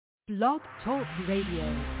Blog Talk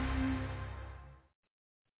Radio.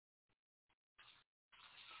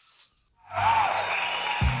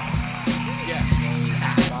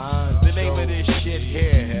 The name of this shit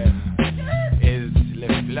here is Le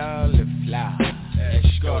Fla, Le Fla.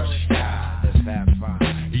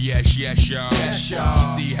 Yes, yes, y'all. Yes,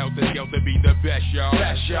 y'all. See, help the skill to be the best, y'all.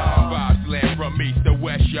 Best, y'all. Vibes land from east to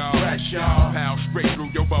west, y'all. Best, y'all. Pound straight through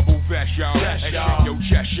your bubble vest, y'all. Best, and shake your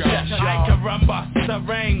chest, y'all. Yes, like a rumba,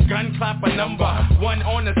 serene, gun clap a number. One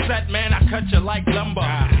on the set, man, I cut you like lumber.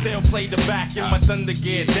 Still play the back in my thunder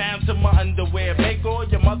gear, down to my underwear. Make all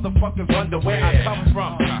your motherfuckers wonder where I come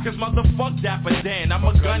from. Cause motherfuck Dapper Dan, I'm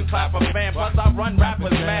a gun clapper fan. Plus I run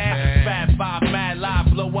rappers, man. Fat Five, mad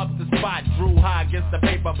live, blow up the spot. Drew High gets the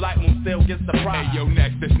paper, Black Moon still gets the prize. Hey yo,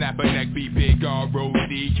 next to snap a neck, be big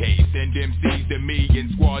R-O-C-K. Send MCs to me and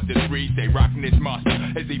squad to three. They rockin' this monster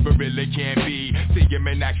as he for really can be. See him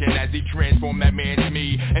in action as he transform that man to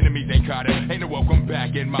me. Enemies ain't caught him, ain't no welcome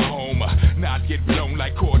back in my home. Knots get blown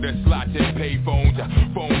like quarter slots and pay phones.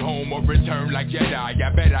 Phone home or return like Jedi.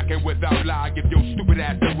 I bet I can without lie give your stupid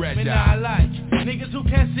ass the red eye. I like niggas who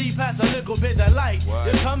can't see past a little bit of light.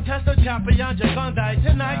 You come test a champion, you're gonna die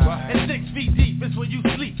tonight. And 6 feet deep is where you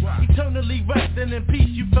sleep. Eternally resting in peace,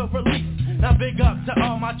 you feel released. Now big up to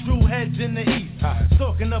all my true heads in the east.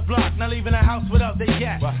 Stalking the block, not leaving the house without the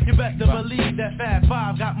gas. You best to believe that Fat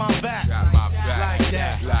Five got my back. Like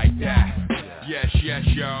that, like that. Yes, yes,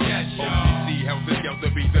 y'all. Yes, OCC help the girl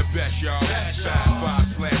to be the best, y'all. Fat Five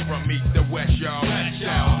slam from east to west, y'all.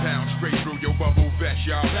 Pound straight through your bubble vest,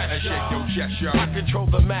 y'all. And shake your chest, y'all. I control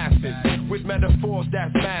the masses with metaphors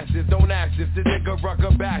that's massive. Don't ask if the nigga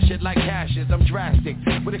rucker bash it like cashes. I'm drastic.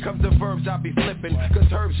 When it comes to verbs, I be flipping. Cause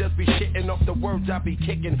herbs just be shitting off the words I be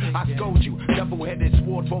kicking. I scold you. Double-headed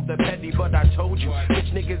sword for the petty, but I told you.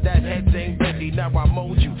 Bitch niggas that heads ain't ready. Now I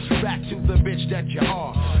mold you. Back to the bitch that you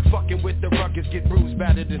are. Fucking with the ruckus, get bruised,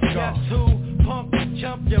 battered and scarred. Guess who? Pump,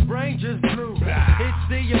 chump, your brain just blew. It's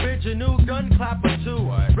the original gun clapper too.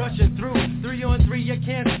 Rushing through, 3 on 3, you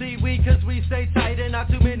can't see we cause we stay tight and not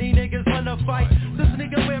too many niggas wanna fight. This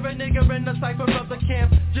nigga wear a nigga in the cypher of the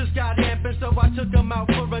camp. Just got amping so I took him out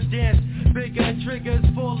for a dance. Bigger triggers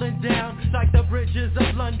falling down like the bridges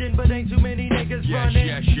of London, but ain't too many niggas running.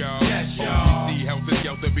 Yes, y'all. Yes, y'all. OCC help the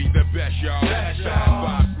girl to be the best, y'all. Best, y'all.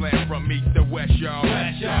 Five slam from east to west, y'all.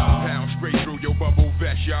 Best, y'all. Pound straight through your bubble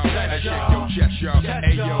vest, y'all. And shake your chest, y'all.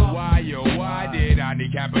 Hey, yo, why did I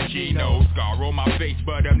need cappuccino? Scar on my face,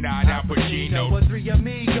 but I'm not Al Pacino. With 3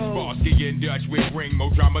 amigos. Bosky and Dutch with ring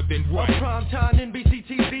more drama than what? A primetime NBC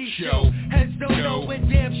TV show. Heads don't know when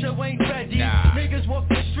damn show ain't ready. Niggas walk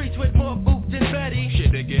the streets with more boots than Betty.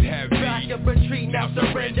 Shit to get heavy. Back up retreat, now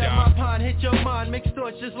surrender. My pond hit your mind, mixed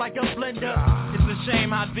thoughts just like a blender. It's a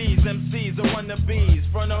shame how these MCs are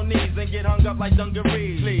wannabes. Front on knees and get hung up like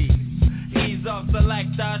dungarees. Please. Ease up,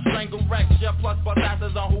 selector, strangle recture, plus bust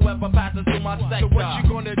asses on whoever passes through my sector. So what you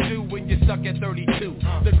gonna do when you're stuck at 32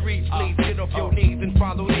 degrees? Please get off your knees and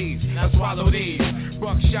follow these. Now swallow these.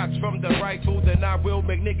 Buck shots from the rifle, then I will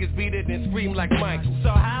make niggas beat it and scream like Michael.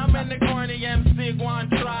 So how many corny MC going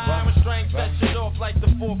try? I'm a strength set shit off like the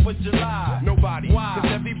 4th of July. Nobody, why? Cause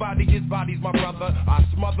everybody is body's my brother. I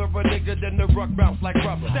smother a nigga, then the ruck bounce like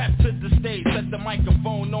rubber. Step to the stage, set the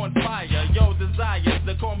microphone on fire. Yo, desires,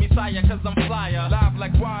 they call me sire cause I'm flyer. Live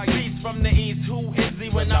like wire. Beast from the east, who is he?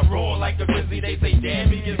 When I roar like a grizzly, they say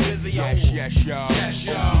damn he is busy. Yes, yes, y'all. Yes,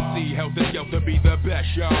 y'all. OCC help the girl to be the best,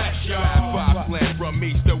 y'all. Best, y'all. Five slam from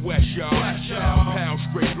east to west, y'all. Best, y'all. Pound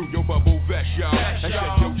straight through your bubble vest, y'all. Best, and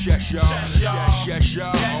shake your chest, y'all. Yes, yes,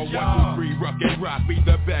 y'all. Yes, 1, 2, 3, rock and rock, be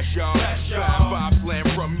the best, y'all. Five slam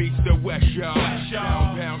from east to west, y'all.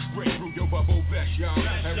 Pound straight through your bubble vest, y'all.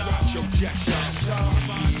 And rock your chest, y'all.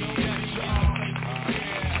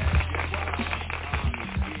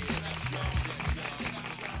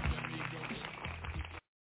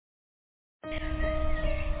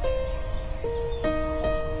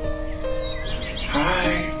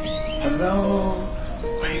 Hi, hello,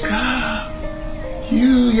 wake up,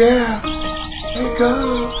 you, yeah, wake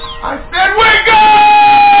up, I said wake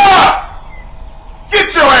up,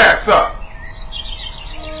 get your ass up.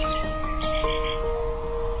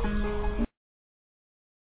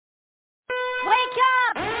 Wake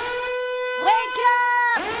up, wake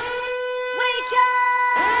up, wake up,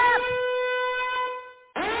 wake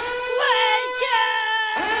up.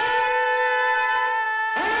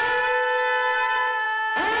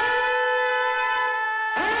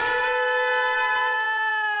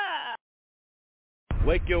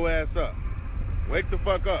 Wake your ass up. Wake the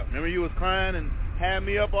fuck up. Remember you was crying and had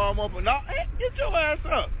me up all over. No, hey, get your ass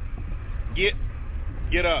up. Get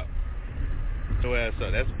up. Get your ass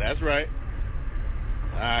up. That's right.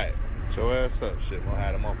 Alright. Get your ass up. Shit, gonna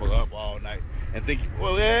have the motherfucker up all night. And think,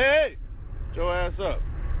 well, hey! Get your ass up.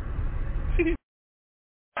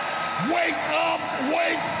 Wake up,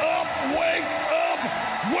 wake up, wake up,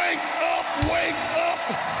 wake up, wake up,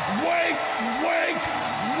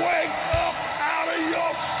 wake up out of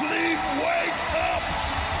your sleep, wake up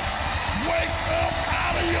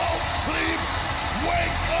out of your sleep,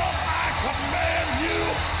 wake up, I command you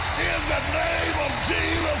in the name of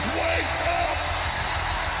Jesus, wake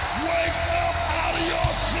up out of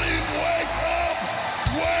your sleep, wake up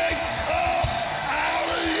out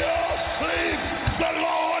of your sleep. The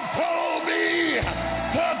Lord told me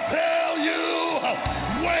to tell you,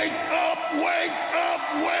 wake up, wake up,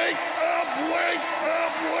 wake up, wake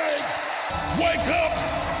up, wake up,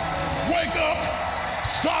 wake up,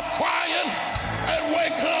 stop crying and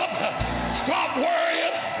wake up, stop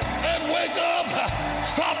worrying and wake up,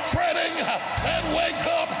 stop fretting and wake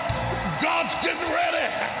up. God's getting ready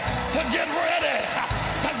to get ready,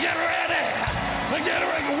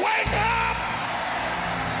 wake up!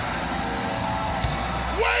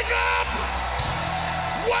 Wake up!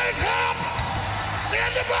 Wake up!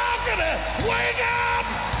 In the balcony! Wake up!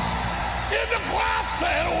 In the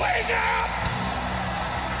closet! Wake up!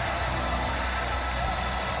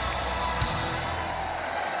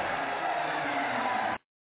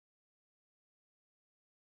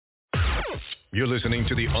 You're listening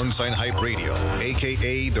to the Unsigned Hype Radio,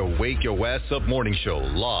 a.k.a. the Wake Your Ass Up Morning Show,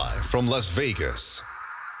 live from Las Vegas.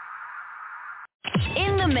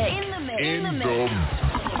 In the mix.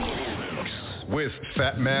 With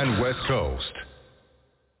Fat Man West Coast.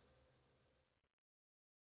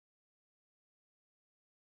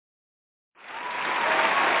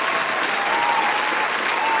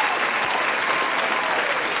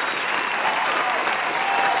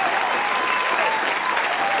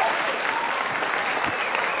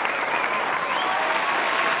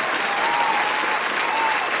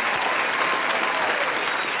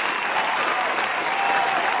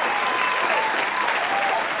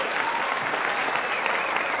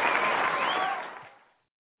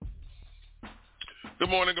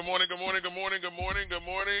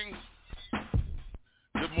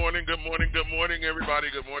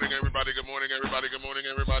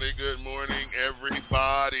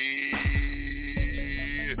 Everybody.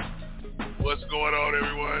 What's going on,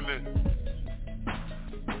 everyone?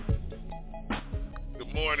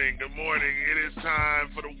 Good morning. It is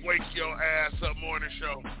time for the Wake Your Ass Up Morning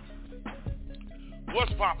Show.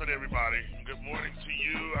 What's poppin', everybody? Good morning to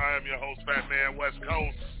you. I am your host, Fat Man West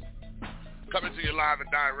Coast. Coming to you live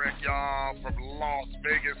and direct, y'all, from Las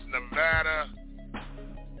Vegas, Nevada.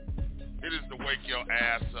 It is the Wake Your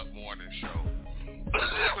Ass Up Morning Show.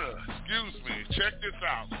 Excuse me. Check this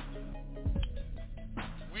out.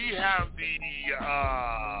 We have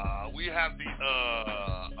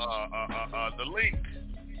the link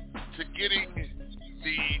to getting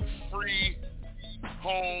the free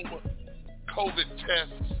home COVID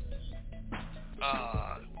tests.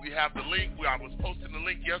 We have the link. I was posting the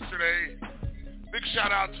link yesterday. Big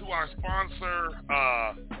shout out to our sponsor,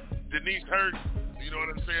 Denise Hurt. You know what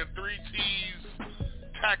I'm saying? 3T's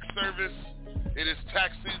Tax Service. It is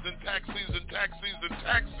tax season.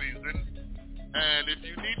 And if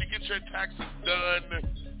you need to get your taxes done,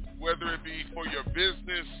 whether it be for your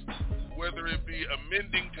business, whether it be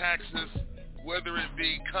amending taxes, whether it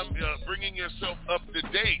be bringing yourself up to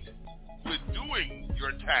date with doing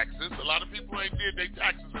your taxes, a lot of people ain't did their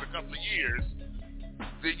taxes in a couple of years,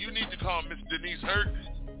 then you need to call Miss Denise Hurt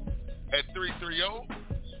at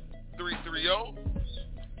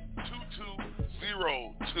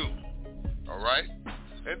 330-2202. All right?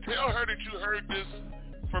 And tell her that you heard this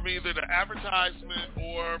from either the advertisement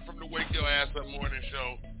or from the Wake Your Ass Up Morning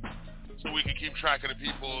Show, so we can keep track of the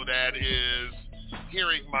people that is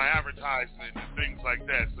hearing my advertisement and things like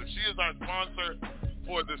that. So she is our sponsor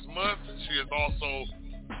for this month. She is also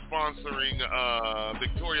sponsoring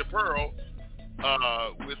Victoria Pearl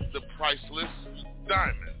with the Priceless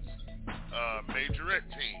Diamonds majorette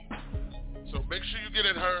team. So make sure you get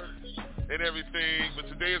at her and everything. But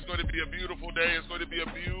today is going to be a beautiful day. It's going to be a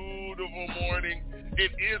beautiful morning.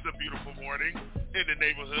 It is a beautiful morning in the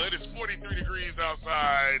neighborhood. It's 43 degrees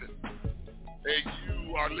outside. And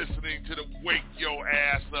you are listening to the Wake Your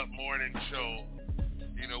Ass Up Morning Show.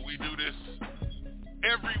 You know, we do this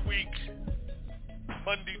every week,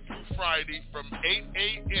 Monday through Friday, from 8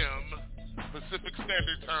 a.m. Pacific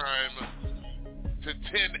Standard Time to 10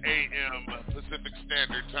 a.m. Pacific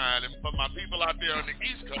Standard Time. And for my people out there on the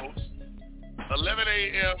East Coast, 11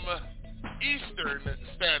 a.m. Eastern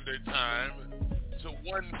Standard Time to 1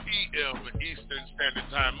 p.m. Eastern Standard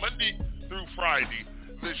Time, Monday through Friday.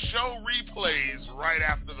 the show replays right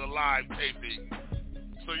after the live taping.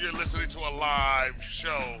 So you're listening to a live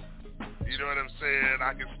show. You know what I'm saying?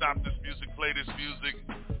 I can stop this music, play this music,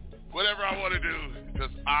 whatever I want to do,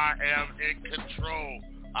 because I am in control.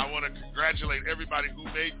 I want to congratulate everybody who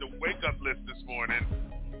made the wake-up list this morning.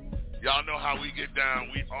 Y'all know how we get down.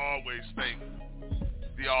 We always thank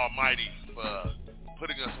the Almighty for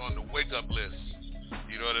putting us on the wake-up list.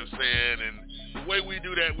 You know what I'm saying? And the way we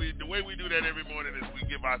do that, every morning is we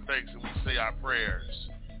give our thanks and we say our prayers.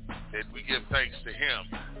 And we give thanks to him.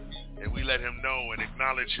 And we let him know and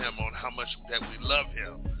acknowledge him on how much that we love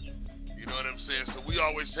him. You know what I'm saying? So we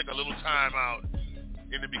always take a little time out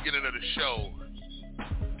in the beginning of the show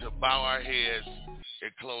to bow our heads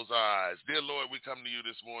and close our eyes. Dear Lord, we come to you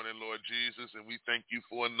this morning, Lord Jesus, and we thank you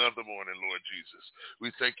for another morning, Lord Jesus. We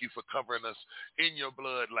thank you for covering us in your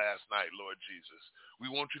blood last night, Lord Jesus. We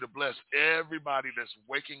want you to bless everybody that's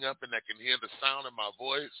waking up and that can hear the sound of my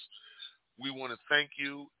voice. We want to thank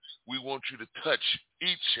you. We want you to touch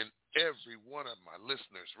each and every one of my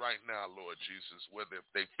listeners right now, Lord Jesus, whether if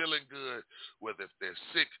they're feeling good, whether if they're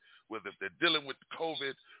sick, whether if they're dealing with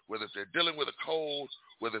COVID, whether if they're dealing with a cold,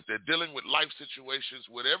 whether if they're dealing with life situations,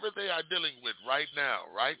 whatever they are dealing with right now,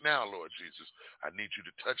 Lord Jesus, I need you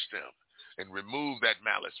to touch them and remove that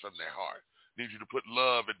malice from their heart. I need you to put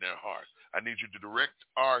love in their heart. I need you to direct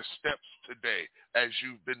our steps today as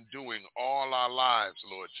you've been doing all our lives,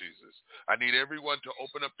 Lord Jesus. I need everyone to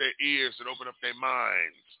open up their ears and open up their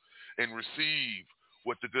minds and receive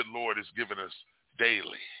what the good Lord has given us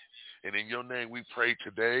daily. And in your name we pray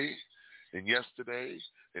today and yesterday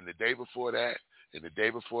and the day before that and the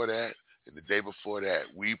day before that and the day before that.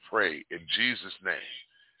 We pray in Jesus' name.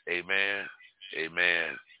 Amen,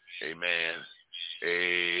 amen, amen,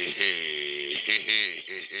 amen.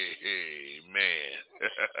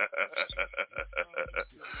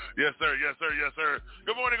 Yes, sir, yes, sir, yes, sir.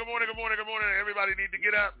 Good morning, good morning, good morning, good morning. Everybody need to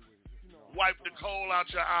get up. Wipe the coal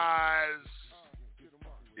out your eyes.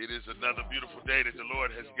 It is another beautiful day that the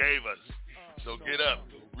Lord has gave us. So get up,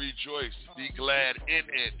 rejoice, be glad in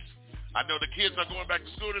it. I know the kids are going back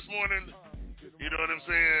to school this morning. You know what I'm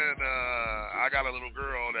saying? I got a little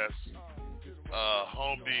girl that's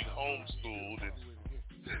being homeschooled. And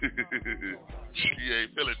she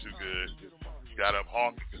ain't feeling too good. Got up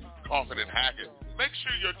coughing and hacking. Make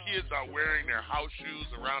sure your kids are wearing their house shoes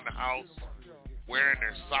around the house, wearing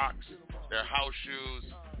their socks, their house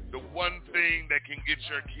shoes. The one thing that can get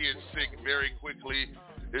your kids sick very quickly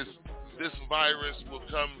is this virus will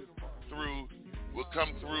come through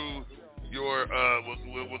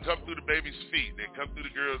the baby's feet. They come through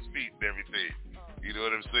the girl's feet and everything. You know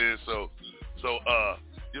what I'm saying? So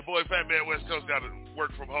your boy Fat Man West Coast got to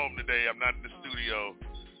work from home today. I'm not in the studio.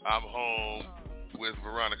 I'm home with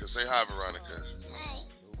Veronica. Say hi, Veronica. Hi.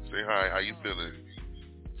 Say hi. How you feeling?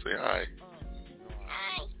 Say hi.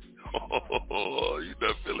 Hi. Oh, you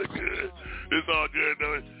not feeling good. It's all good,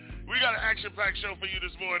 though. We got an action-packed show for you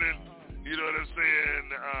this morning. You know what I'm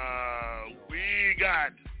saying? We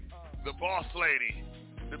got the boss lady,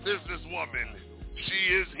 the businesswoman.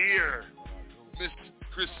 She is here. Miss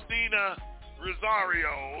Christina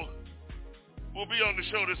Rosario will be on the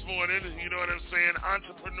show this morning. You know what I'm saying?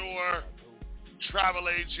 Entrepreneur, travel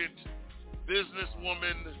agent,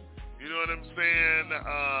 businesswoman. You know what I'm saying?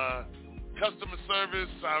 Customer service.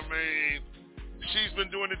 I mean, she's been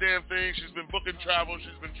doing the damn thing. She's been booking travel.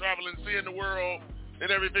 She's been traveling, seeing the world and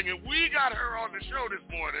everything. And we got her on the show this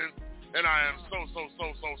morning. And I am so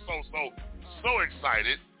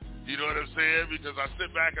excited. You know what I'm saying? Because I sit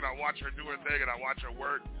back and I watch her do her thing and I watch her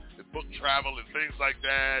work and book travel and things like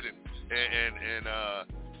that and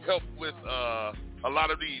help with a lot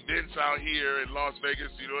of the events out here in Las Vegas.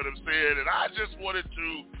 You know what I'm saying? And I wanted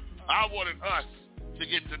us to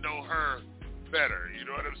get to know her better. You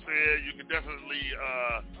know what I'm saying? You can definitely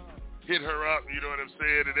hit her up, you know what I'm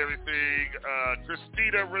saying, and everything.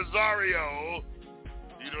 Christina Rosario,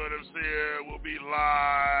 you know what I'm saying, will be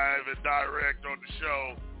live and direct on the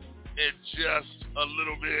show in just a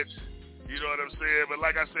little bit. You know what I'm saying? But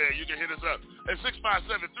like I said, you can hit us up at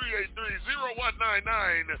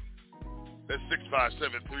 657-383-0199. That's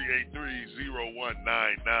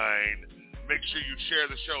 657-383-0199. Make sure you share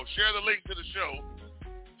the show. Share the link to the show.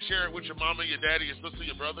 Share it with your mama, your daddy, your sister,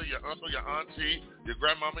 your brother, your uncle, your auntie, your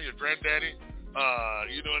grandmama, your granddaddy.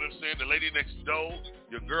 You know what I'm saying? The lady next door,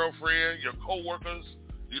 your girlfriend, your co-workers.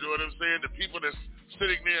 You know what I'm saying? The people that's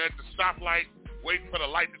sitting there at the stoplight waiting for the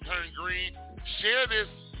light to turn green. Share this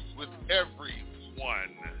with everyone.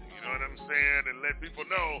 You know what I'm saying? And let people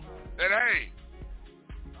know that, hey,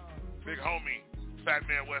 big homie, Fat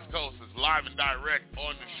Man West Coast is live and direct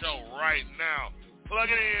on the show right now. Plug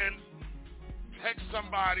it in. text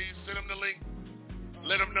somebody, send them the link.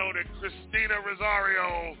 Let them know that Christina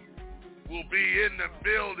Rosario will be in the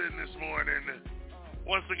building this morning.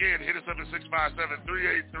 Once again, hit us up at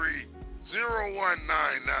 657-383-0199.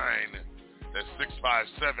 That's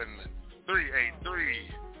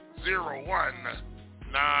 657-383-0199.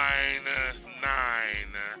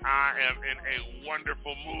 I am in a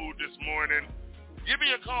wonderful mood this morning. Give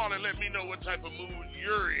me a call and let me know what type of mood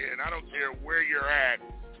you're in. I don't care where you're at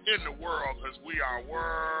in the world, because we are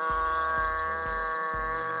worldwide,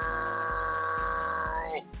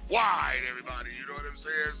 everybody. You know what I'm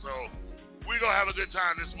saying? So we're going to have a good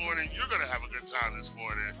time this morning. You're going to have a good time this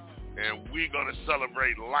morning. And we're going to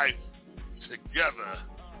celebrate life together.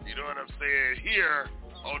 You know what I'm saying? Here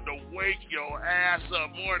on the Wake Your Ass Up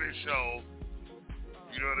morning show.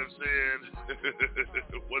 You know what I'm saying?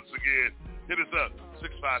 Once again, hit us up,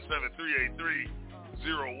 657-383-0199.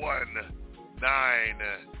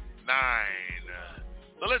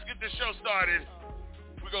 So let's get this show started.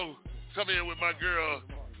 We're going to come in with my girl,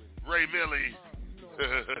 Ray Millie.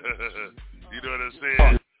 You know what I'm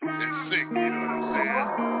saying? And sick, you know what I'm saying?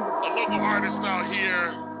 A local artist out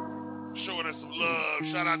here showing us some love.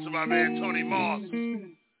 Shout out to my man, Tony Moss.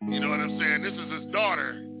 You know what I'm saying? This is his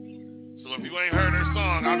daughter. So if you ain't heard her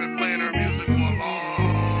song, I've been playing her music for a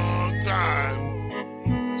long time.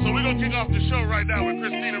 So we're going to kick off the show right now with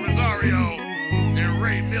Christina Rosario and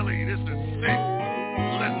Ray Millie. This is sick.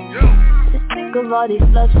 Let's go. Sick of all this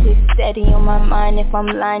love shit steady on my mind. If I'm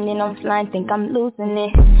lying, then I'm flying, think I'm losing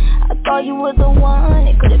it. I thought you were the one,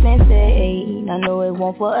 it could've been said. I know it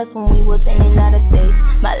won't for us when we was in and out of state.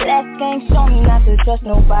 My last game showed me not to trust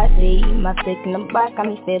nobody. My stick in the box got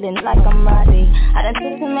me feeling like I'm ready. I done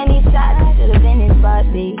took too many shots, should've been his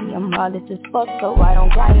body. I'm heartless as fuck, so I don't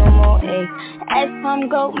cry no more, ayy. As time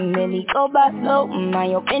go, really go by slow.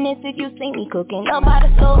 Mind your business if you see me cooking up by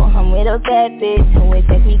the stove. I'm with a bad bitch, who is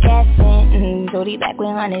that we casting. Jody back with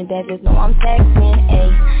 100 bad bitch, know I'm texting,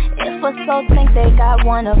 ayy. If a soul think they got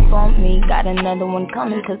one up on me, got another one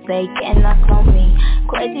coming cause they cannot clone me.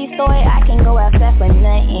 Crazy story, I can go outside for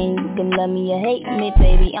nothing. You can love me or hate me,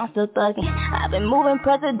 baby, I'm still thugging. I've been moving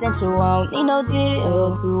presidential, I don't need no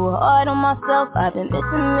deal. Too hard on myself, I've been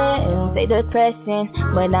missing it. Say depression,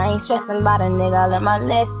 but I ain't stressing about a nigga, I learned my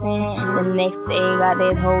lesson. The next day, got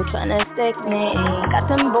this hoe tryna sex me. Got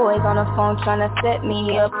them boys on the phone tryna set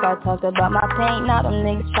me up. I talked about my pain, now them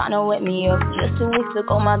niggas tryna wet me up. Just 2 weeks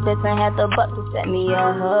ago, my best friend had the butt to set me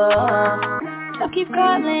up. So keep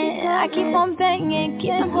calling, I keep on banging. Keep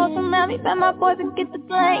them close around me, bet my boys will get the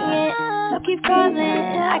banging. So keep calling,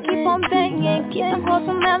 I keep on banging. Keep them close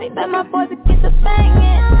around me, bet my boys will get the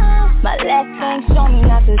banging. My last thing showed me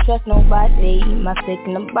not to trust nobody. My stick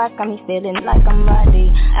in the box got me feeling like I'm ready.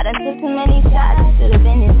 I done took too many shots, should've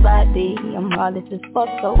been his body. I'm heartless as fuck,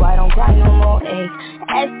 so I don't cry no more, ayy.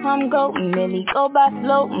 As time go, really go by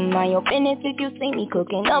slow. Mind your business if you see me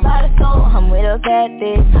cooking up by the stove. I'm with a bad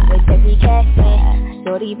bitch, with heavy casting.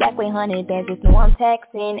 Shorty back with 100 bands, just know I'm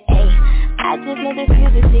taxing, ayy. I just know this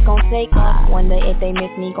music shit gon' take off. Wonder if they miss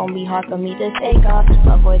me, gon' be hard for me to take off.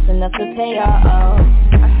 My voice enough to pay off,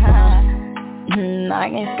 I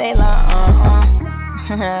can stay long,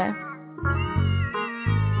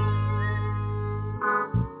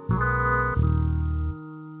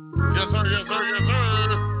 Yes, sir, yes, sir, yes,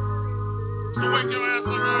 sir. So wake your ass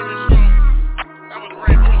up on this show. That was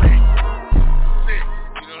Ray Millie. Sick.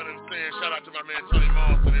 You know what I'm saying? Shout out to my man Tony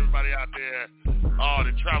Moss and everybody out there, all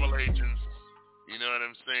the travel agents. You know what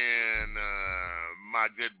I'm saying? My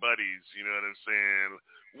good buddies. You know what I'm saying?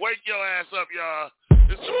 Wake your ass up, y'all.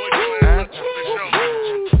 This is the Wake Your Ass Up the show.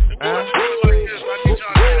 And we're going to do it like this. I need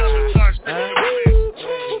y'all to get up and start sticking the police.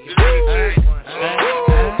 You know what I'm saying?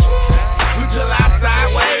 We chill out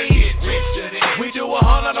sideways. We do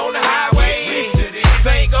 100 on the highway.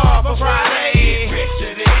 Thank God for Friday.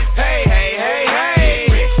 Hey, hey, hey,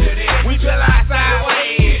 hey. We chill out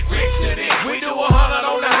sideways. We do 100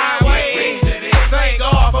 on the highway. Thank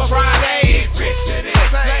God for Friday.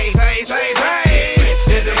 Say, say, say, say.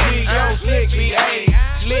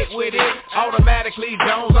 Slick with it, automatically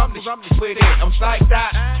Jones, I'm the with it. I'm psyched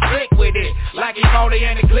out, slick with it, like he phony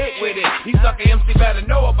and a click with it. He sucker MC better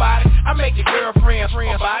know about it. I make your girlfriend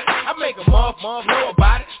about it. I make a mom know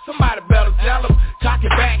about it. Somebody better tell him, cock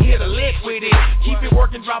it back, hit a lick with it. Keep it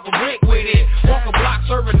working, drop a brick with it. Walk a block,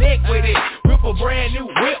 serve a nick with it. Rip a brand new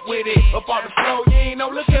whip with it. Up on the floor, you ain't no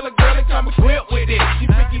look at a girl and come equipped with it. She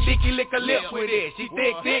picky dicky, lick a lip with it. She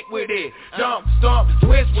thick with it. Jump, stomp,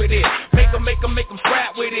 twist with it. Make 'em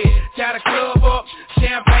scrap with it. Tie the club up,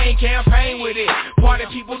 champagne, campaign with it. Party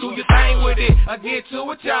people do your thing with it. I get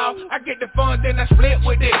to it, y'all. I get the fun, then I split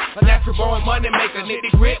with it. A natural born money make a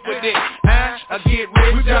nitty grit with it. I huh? I get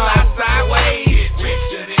rich, we feel like sideways.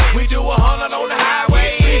 We do 100 on the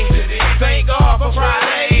highway. Thank God for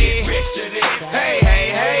Friday. Hey,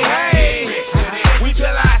 hey, hey, hey. We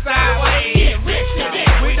feel like sideways.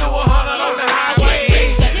 We do 100 on the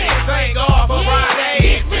highway. Thank God for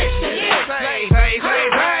Friday. Hey, hey, hey,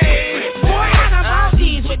 hey. Boy, I'm all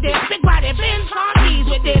G's with this. Big body Benz car keys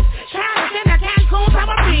with this. Paris in the Cancun, I'm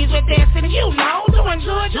a breeze with this. And you know, doing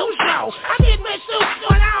good, you show. I get rich too,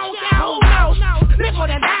 but I don't care who knows. Nickel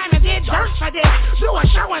and diamond did dirt for this. Do a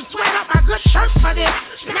show and sweat up my good shirt for this.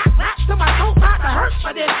 Snap rap to my soul about to hurt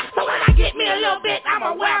for this. So when I get me a little bit,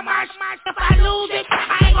 I'ma wear my smash. If I lose it,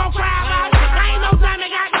 I ain't gon' cry about it. I ain't no dummy,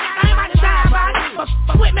 I ain't about to die about it.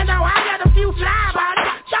 But with me though, I got a few fly about it.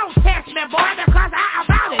 Don't test me, boy, because I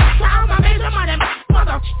about it. So all my major money,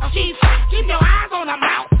 motherfuckers, keep your eyes on the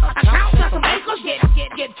mouth. Account to some acres, get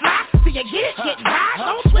fly. See you get it, get by.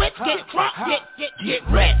 Don't switch, get crunk, get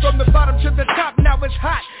red. From the bottom to the top, now it's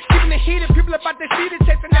hot. Keeping the heat, people about to see it,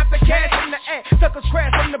 chasing after cash in the air. Suckers crash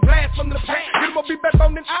from the blast, from the past. Get them be better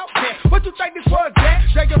on than out there. What you think this was, Jack?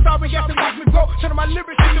 Drag your sorry ass and watch me grow. Turn my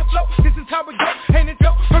lyrics in the flow. This is how it go. Ain't it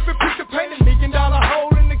dope? Perfect picture painted. $1 million hole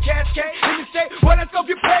in the cascade. In the shade, well, let's go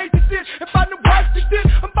get paid to this. If I knew what you did,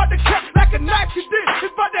 I'm about to cut like a knife you did. It's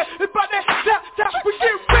about that, top, we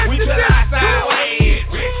get rich. We feel like sideways.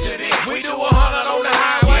 We do 100 on the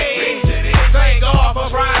highway. Thank God for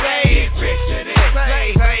Friday.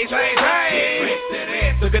 Say.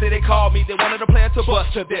 The good they called me, they wanted to plan to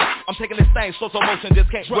bust to this. I'm taking this thing slow motion,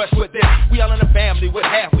 just can't rush with this. We all in the family, what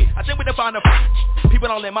have we? I think we done found the people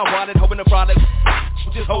don't let my wallet, hoping the product.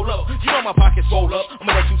 Just hold up, you know my pockets roll up.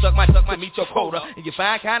 I'ma let you suck my meet your quota. And you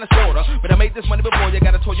find kinda sorta, but I made this money before you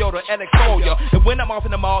got a Toyota LX Folia. And when I'm off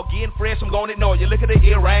in the mall, getting fresh, I'm gonna ignore you. Look at the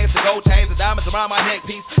earrings, the gold chains, the diamonds around my neck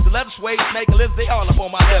piece, the leather suede, snake and lizards, they all up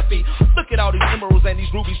on my left feet. Look at all these emeralds and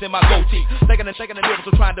these rubies in my goatee. Thinking the lyrics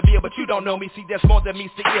are trying to be, but you don't know me. See, there's more than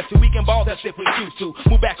meets the ear. So we can ball that shit we choose to.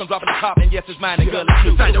 Move back, I'm dropping the top, and yes, it's mine and girl, it's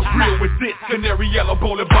blue. Sign the real with this, canary yellow,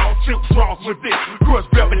 bowling ball, silk draws with this, cross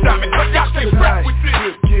velvet diamond, y'all stay rap with this.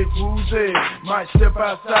 Get woozy, might step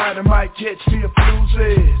outside and might catch me a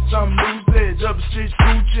floozy. Some lose it, double stitch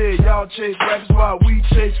Gucci. Y'all chase rappers while we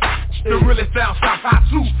chase. The realest sound stop high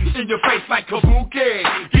too, in your face like kabuki.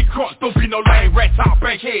 Get caught, don't be no lame, rat top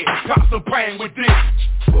bankhead. Pop some brain with this.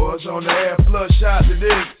 Boys on the air, flush out to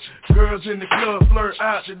this. Girls in the club, flirt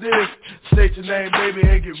out to this. State your name, baby,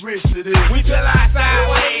 and get rich to this. We feel like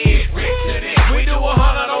sideways. We do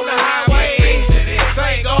 100 on the highway.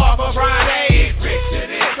 Thank God for Friday.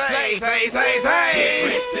 Say.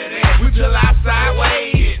 We feel like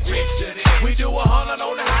sideways. We do 100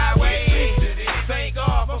 on the highway. Thank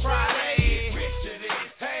God for Friday.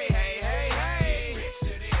 Hey.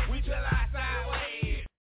 We feel like sideways.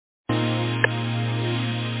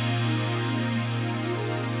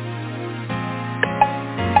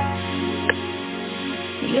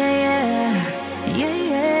 Yeah.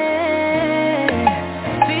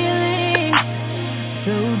 Feeling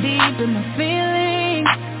so deep in my feelings.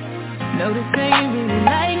 Notice they really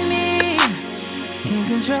like me. Can't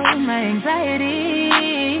control my anxiety.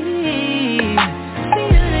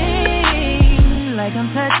 Feeling like I'm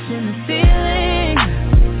touching the ceiling.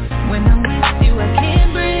 When I'm with you, I can't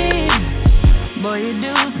breathe. Boy, you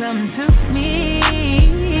do something to me.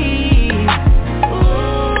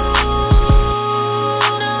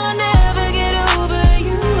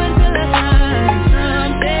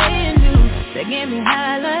 Get me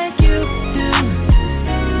high like you do,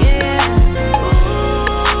 yeah. Ooh,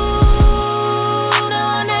 no,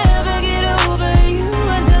 I'll never get over you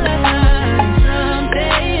until I find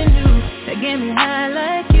something new that get me high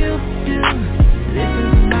like you do. Listen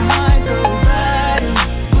to my heart go bottom,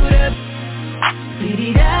 boot up,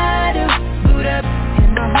 beady-da-do, boot up,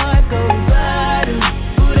 and my heart go bottom,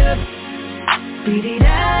 boot up,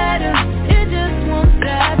 beady-da-do. It just won't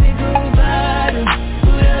stop, it go bottom,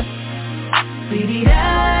 boot up.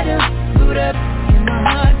 Beady-da-do, boot up, and my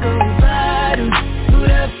heart goes bottom, boot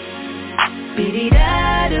up,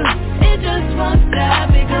 beady-da-do, it just won't stop,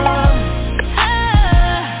 it goes.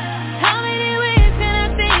 How many ways can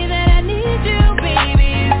I say that I need you,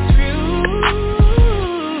 baby, it's true.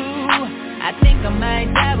 I think I might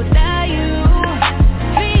die without you.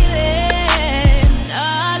 Feeling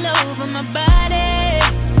all over my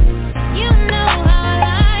body.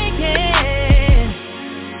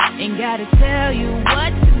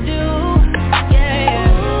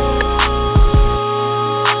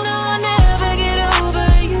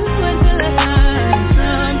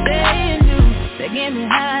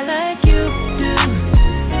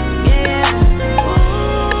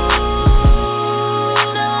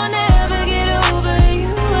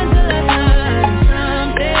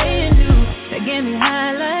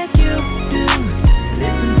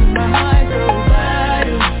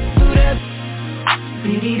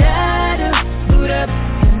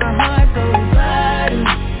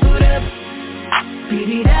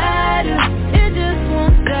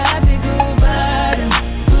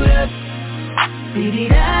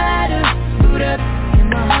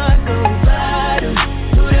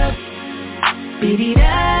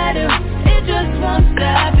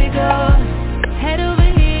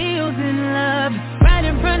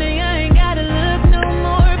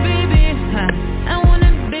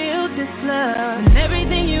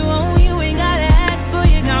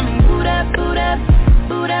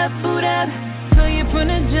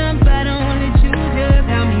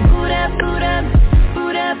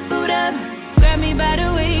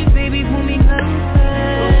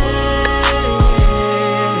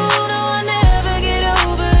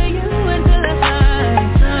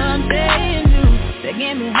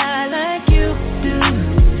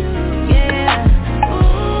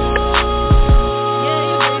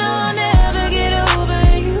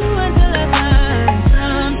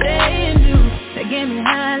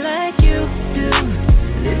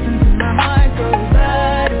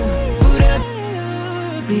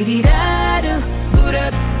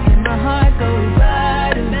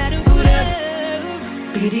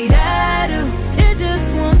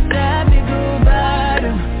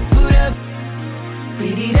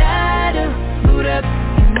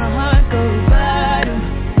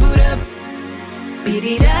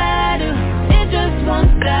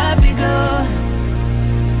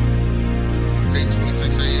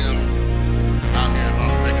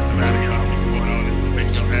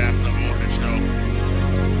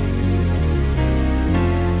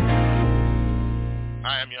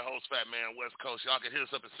 Fat Man West Coast. Y'all can hit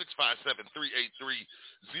us up at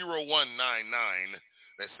 657-383-0199.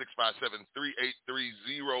 That's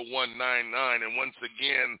 657-383-0199. And once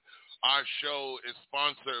again, our show is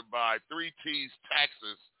sponsored by 3T's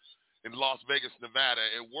Taxes in Las Vegas, Nevada,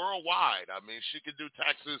 and worldwide. I mean, she can do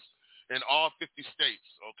taxes in all 50 states,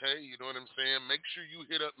 okay? You know what I'm saying? Make sure you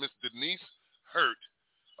hit up Miss Denise Hurt,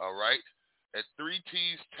 all right, at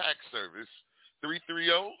 3T's Tax Service,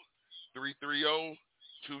 330-330-2202.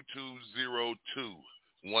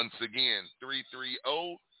 Once again,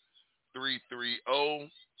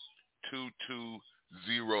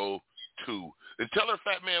 330-330-2202. And tell her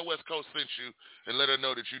Fat Man West Coast sent you and let her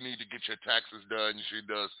know that you need to get your taxes done. She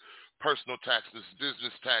does personal taxes,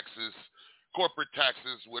 business taxes, corporate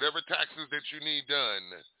taxes, whatever taxes that you need done,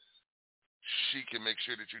 she can make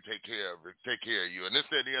sure that you take care of you. And this,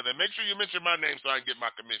 that, and the other. Make sure you mention my name so I can get my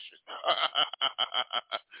commission.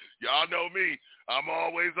 Y'all know me. I'm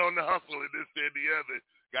always on the hustle and this, that, and the other.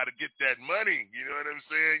 Got to get that money. You know what I'm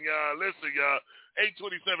saying, y'all? Listen, y'all.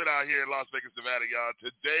 827 out here in Las Vegas, Nevada, y'all.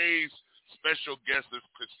 Today's special guest is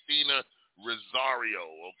Christina Rosario,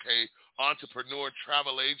 okay? Entrepreneur,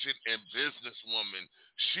 travel agent, and businesswoman.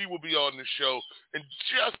 She will be on the show in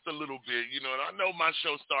just a little bit, you know, and I know my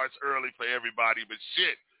show starts early for everybody, but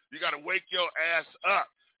shit, you got to wake your ass up.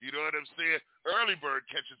 You know what I'm saying? Early bird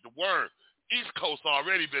catches the worm. East Coast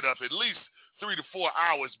already been up at least 3 to 4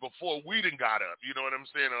 hours before we done got up. You know what I'm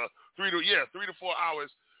saying? 3 to 4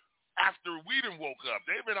 hours after we done woke up.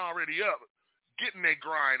 They've been already up getting their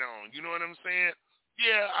grind on. You know what I'm saying?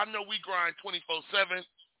 Yeah, I know we grind 24/7,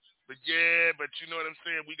 but you know what I'm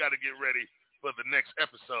saying? We got to get ready for the next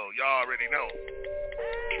episode. Y'all already know.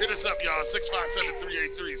 Hit us up, y'all.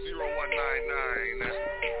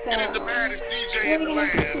 657-383-0199. It is the baddest DJ in the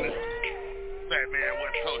land. Fat Man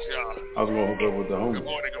West Coast, y'all. I was going to hook up with the homie. Good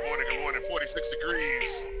morning. 46 degrees.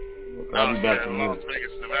 I'll be back in Las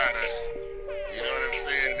Vegas, Nevada. You know what I'm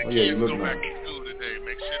saying? The kids go back to school today.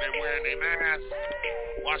 Make sure they're wearing their masks,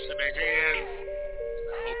 washing their hands.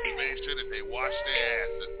 I hope you made sure that they wash their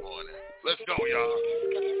ass this morning. Let's go, y'all.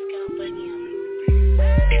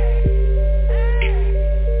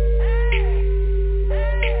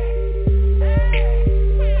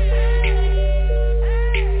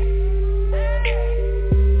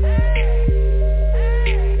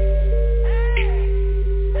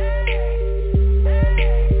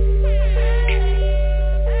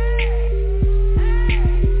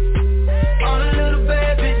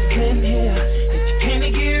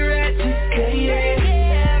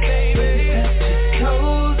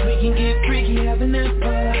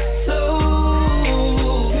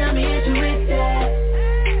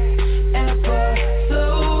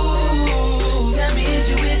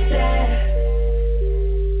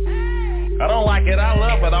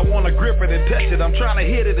 And touch it, I'm trying to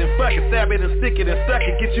hit it and fuck it, stab it and stick it and suck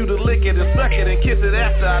it, get you to lick it and suck it and kiss it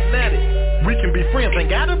after I nut it. We can be friends, ain't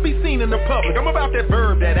gotta be seen in the public. I'm about that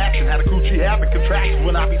verb, that action, how the coochie habit contractions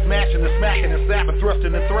when I be smashing and smacking and sapping,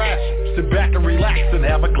 thrusting and thrashing. Sit back and relax and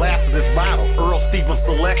have a glass of this bottle. Earl Stevens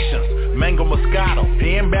Selections, Mango Moscato.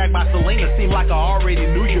 Damn bag by Selena, seem like I already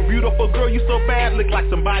knew you. Beautiful girl, you so bad, look like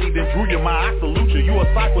somebody that drew you. My I salute you, you a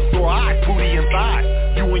sight with sore eyes, booty and thighs.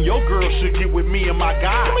 You and your girl should get with me and my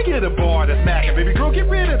guy. Let me get a bar that's macking, baby girl, get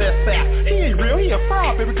rid of that sap. He ain't real, he a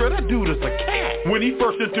fraud, baby girl, that dude is a cat. When he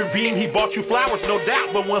first intervened, he bought you flowers, no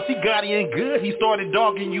doubt. But once he got in good, he started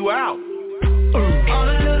dogging you out. All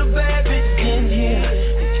the little bad bitches in here,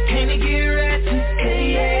 can they get right to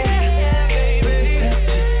say yeah? That's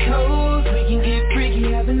just cold, we can get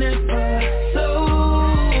freaky, having that fun. So,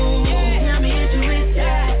 got me into it,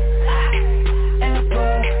 that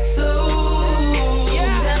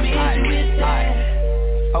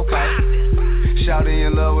okay. Shawty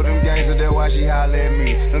in love with them gangsters, that's why she holler at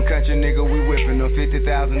me. Them country nigga, we whipping them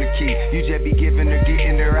 50,000 a key. You just be giving her,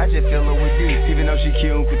 getting there, I just fill her with D. Even though she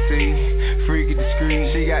cute and petite, freaky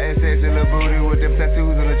discreet. She got SS in her booty with them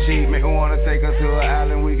tattoos on her cheek. Make her wanna take her to an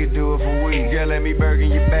island, we could do it for weeks. Girl, let me burger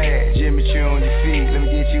your bag, Jimmy Choo on your feet. Let me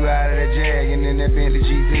get you out of that Jag and then that Bentley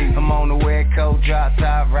GT. I'm on the wet coat, drop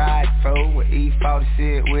top, ride for with E40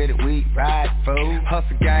 sit with it, we ride for.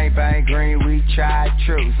 Hustle gang bang green, we tried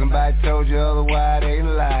true. Somebody told you otherwise, they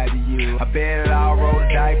lied to you. I bet it all, roll the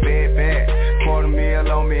dice, bet. $250,000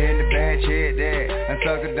 on me in the bag, check that. And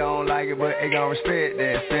sucker don't like it, but they gon' respect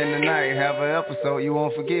that. Spend the night, have an episode, you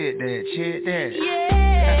won't forget that. Check that.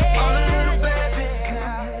 Yeah, all the little bad bitches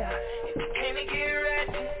now. Can they get right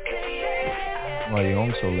to say yeah? Why are you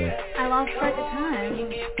home so late? I lost track of time.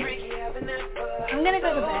 I'm gonna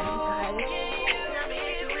go to bed, I'm tired. Got me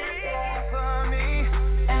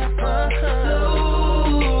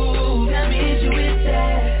into it,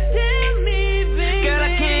 that.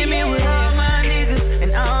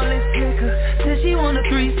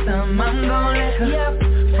 I'm gon' lick her. Yep.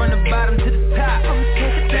 From the bottom to the top.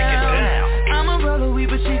 Take it down. I'ma roll her weed,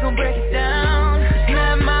 but she gon' break it down. It's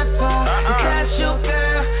not my fault. That's your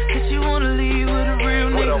girl. Cause you wanna leave with a real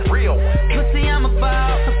nigga. Pussy, I'm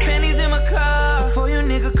about. Her panties in my car. Before your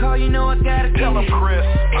nigga call, you know I gotta tell him, Chris.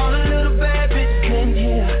 All the little bad bitches in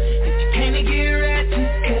here. If you came to get ratchet,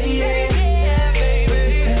 say yeah.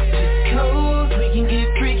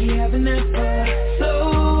 Having that so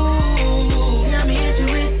got me into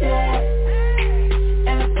it, that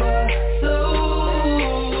episode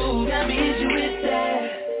got me into it, that.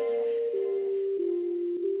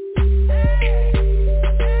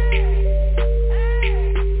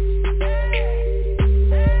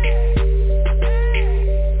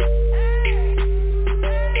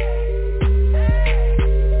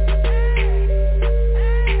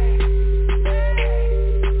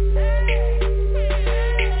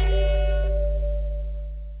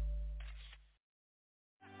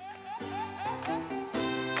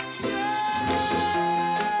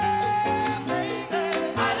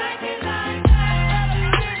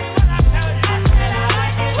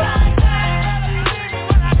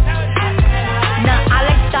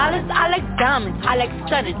 I like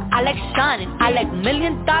stunning, I like shining, I like $1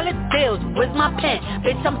 million deals. Where's my pen?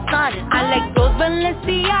 Bitch, I'm signing. I like those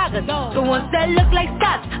Balenciagas, the ones that look like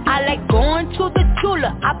socks. I like going to the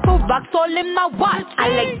Tula, I put rocks all in my watch. I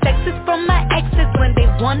like texts from my exes when they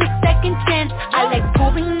want a second chance. I like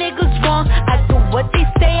proving niggas wrong, I do what they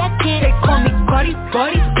say I can't. They call me Cardi,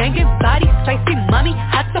 banging body, spicy mommy,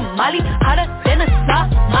 hot tamale, hotter than a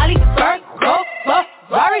Somali. Go,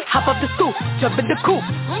 Ferrari, hop up the stoop, jump in the coupe.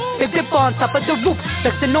 Big dip on top of the roof,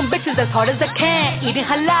 flexing on bitches as hard as I can. Eating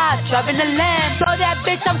halal, driving a lamb. So that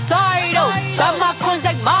bitch, I'm sorry though. Got my coins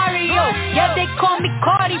like Mario. Yeah, they call me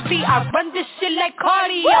Cardi B. I run this shit like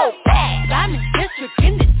cardio. I'm in district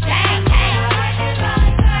in the chain.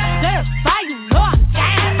 Certify, you know I'm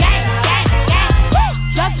gang.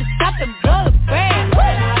 Drop the stop and blow the brand.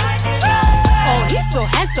 Oh, he's so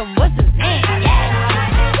handsome, what's his name?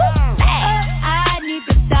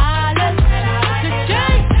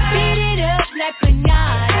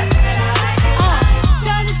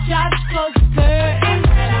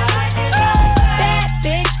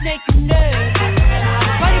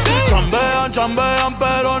 Chambean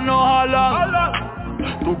pero no jalan.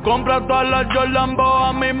 Tú compras todas las Jolambo,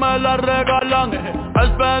 a mí me las regalan. I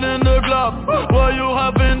spend in the club, what you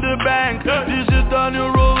have in the bank. This is the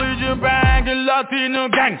new religion bank, el Latino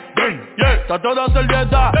gang. Yeah, está toda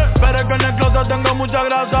servieta, pero es que en el closet tengo mucha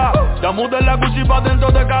grasa. Ya mudé la Gucci pa'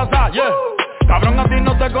 dentro de casa, yeah. Cabrón, a ti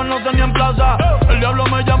no te conocen ni en plaza. El diablo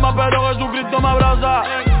me llama pero Jesucristo me abraza.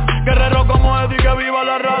 Guerrero como Eddie, que viva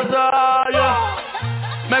la raza, yeah.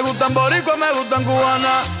 Me gustan boricua, me gustan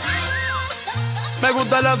cubana. Me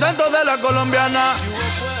gusta el acento de la colombiana.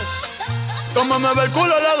 Como me ve el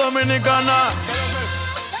culo la dominicana.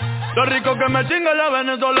 Lo rico que me chinga la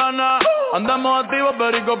venezolana. Andamos activos,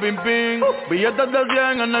 perico, pim pim. Billetes de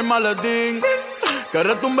 100 en el maletín. Que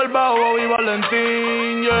retumbe el bajo y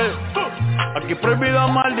Valentín, yeah. Aquí prohibido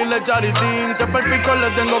amar, dile charitín. Que per pico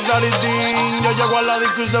le tengo claritín. Yo llego a la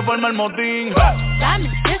disco y se forma el motín.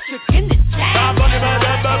 Diamond District in the chain.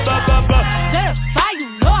 Certify, you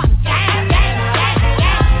know I'm gang.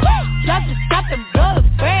 Drop the stop and blow the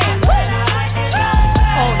brand.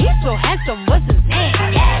 Oh, he's so handsome, what's his name?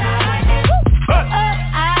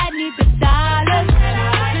 I need the dollars.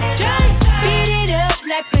 The drink, beat it up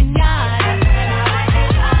like piñata.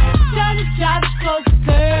 Turn the shop, close the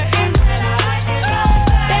curtain.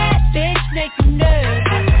 That bitch make you nervous.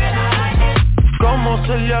 Como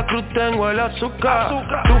Celia Cruz tengo el azúcar.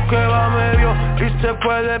 Tú que va medio y se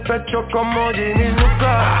fue de pecho como Ginny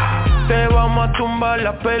Luca. Te vamos a tumbar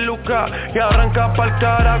la peluca y arranca pa'l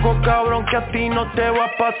carajo, cabrón, que a ti no te va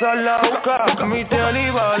a pasar la boca. Mi tele y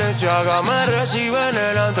Valenciaga me reciben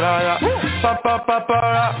en la entrada.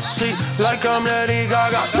 Sí, like I'm Lady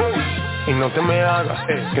Gaga. Y no te me hagas,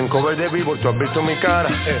 que en cover de vivo tú has visto mi cara.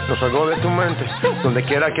 No salgo de tu mente, donde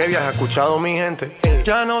quiera que viajes, he escuchado mi gente.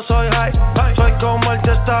 Ya no soy high, soy como el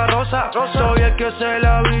testa rosa. Soy el que se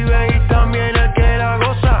la vive y también el que la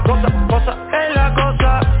goza. Cosa, es la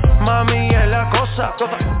cosa, mami es la cosa.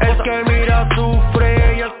 El que mira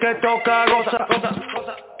sufre y el que toca goza.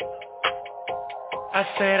 I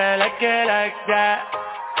said I like it like that.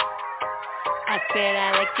 I said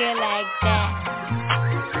I like it like that.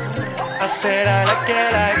 I said I like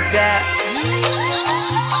it like that.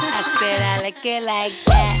 I said I like it like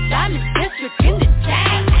that. Diamond District in the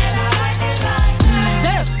chain.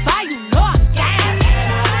 Certify, you know I'm gang.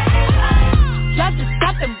 Drop the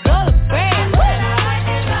stop and blow the brand.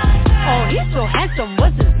 Oh, he's so handsome,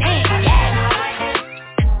 what's his name?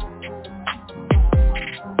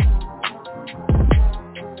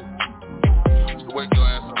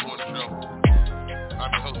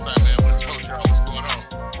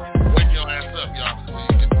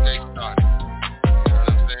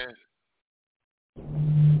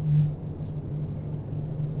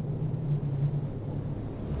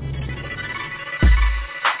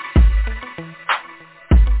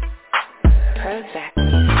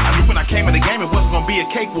 be a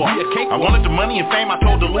cakewalk. I wanted the money and fame, I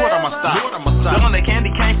told the Lord I'ma stop. Selling that candy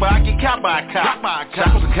cane, but I get caught by a cop.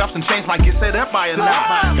 Shackles and cuffs and chains might get set up by a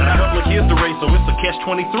knot. Got a couple of kids to raise, so it's a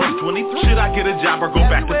catch-23. Should I get a job or go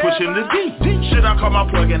back to pushing this beat? Should I call my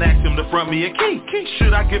plug and ask him to front me a key?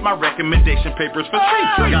 Should I get my recommendation papers for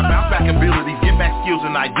free? Got bounce back abilities, get back skills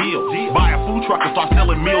and ideals. Buy a food truck and start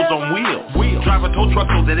selling meals on wheels. Drive a tow truck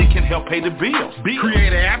so that it can help pay the bills.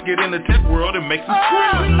 Create an app, get in the tech world and make some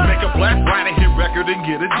squills. Make a black write a hit record and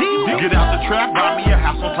get a deal. Get out the trap, buy me a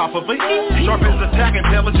house on top of a hill. Sharp as a tack,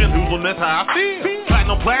 intelligent, hoodlum, that's how I feel.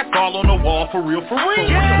 Platinum plaque, all on the wall, for real, for real.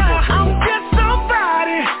 Yeah, I'm just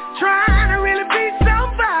somebody, trying to really be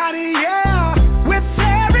somebody, yeah. With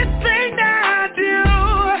everything that I do.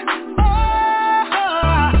 Oh,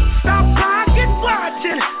 stop pocket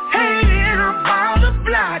watching, hating, I'm all the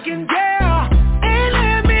blocking, yeah. And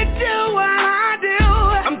let me do what I do.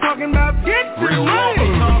 I'm talking about get to the money.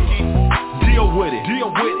 Deal with it.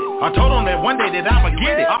 I told him that one day that I'ma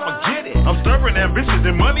get it. I'm stubborn, ambitious,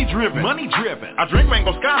 and money driven. I drink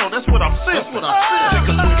mango scotto, that's what I'm sipping. Take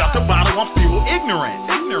a swig out the bottle, I'm still ignorant.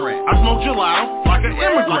 I smoke gelato like an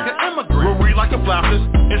immigrant. We'll read like a floppies,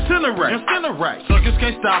 incinerate. Suckers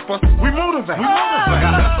can't stop us, we motivate.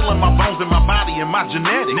 Got hustle in my bones and my body and my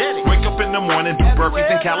genetics. Wake up in the morning, do burpees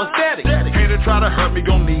and calisthenics. Hater try to hurt me,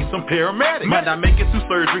 gon' need some paramedics. Might not make it through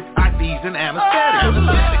surgery, IVs and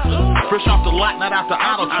anesthetics. Fresh off the lot, not out the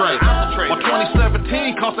auto trade. My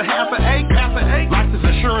 2017 cost a half an acre. License,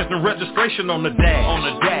 insurance, and registration on the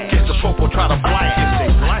dash. Get the popo, try to blast.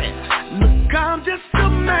 Look, I'm just a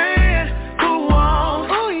man who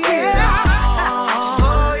wants, oh yeah.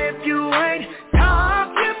 Oh, if you ain't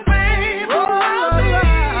talking, babe, about me,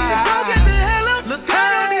 don't get the hell up. Look, I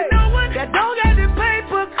don't need no one that don't get the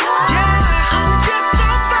paper. Yeah, I'm just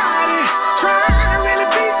somebody, trying to really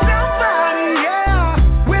be somebody, yeah.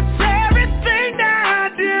 With everything that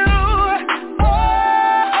I do.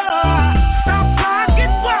 Stop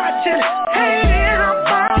pocket watching, hating, I'm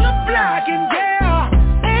all the blocking, yeah.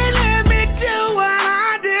 And let me do what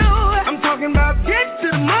I do. I'm talking about get to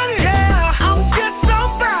the money, yeah. I'm just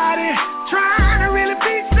somebody, trying to really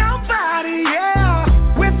be somebody, yeah.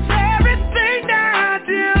 With everything that I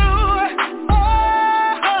do.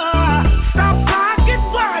 Stop pocket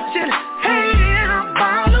watching, hating, I'm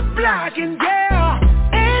all the blocking, yeah.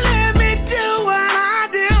 And let me do what I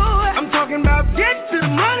do. I'm talking about get to the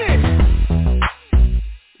money.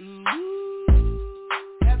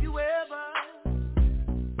 Have you ever?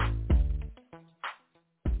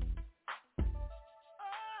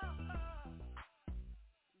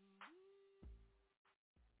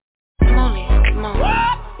 Come on, man, come on.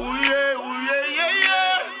 Ooh yeah.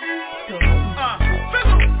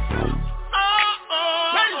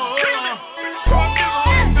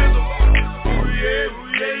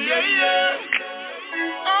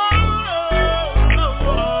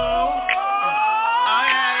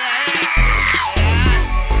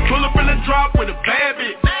 Pull up in the drop with a bad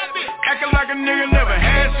bitch. Acting like a nigga never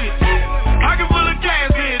had shit. Pocket full of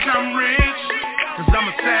cash, bitch, I'm rich. Cause I'm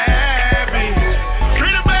a savage.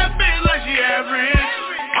 Treat a bad bitch like she average.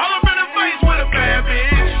 All up in her face with a bad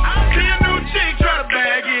bitch. See a new chick, try to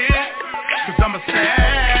bag it. Cause I'm a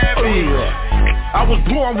savage. I was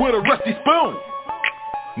born with a rusty spoon.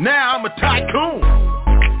 Now I'm a tycoon.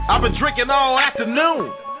 I've been drinking all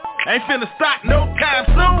afternoon. Ain't finna stop no time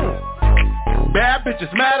soon. Bad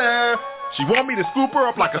bitches matter. She want me to scoop her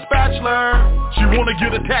up like a spatula. She wanna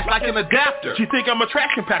get attached like an adapter. She think I'm a trash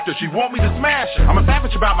compactor. She want me to smash her. I'm a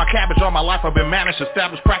savage about my cabbage. All my life I've been managed.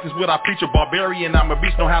 Established practice what I preach. A barbarian. I'm a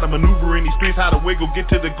beast. Know how to maneuver in these streets. How to wiggle. Get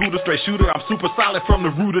to the Gouda. Straight shooter. I'm super solid from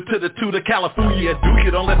the rooter to the tutor. California. Do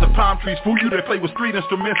you? Don't let the palm trees fool you. They play with street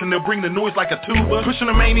instruments and they'll bring the noise like a tuba. Pushing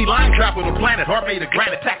a maney line trap with a planet. Heart made of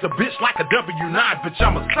granite. Tax a bitch like a W9. Bitch,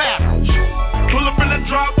 I'm a savage. Pull up in the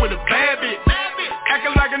drop with a bad bitch.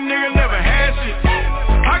 Acting like a nigga never had shit.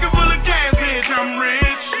 Pocket full of cash, bitch, I'm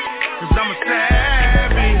rich. Cause I'm a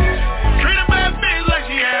savage. Treat a bad bitch like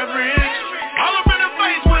she average. All up in her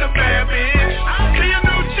face with a bad bitch. See a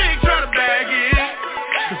new chick, try to bag it.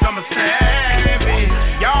 Cause I'm a savage.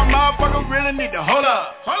 Y'all motherfuckers really need to hold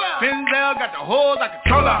up. Denzel got the hoes like a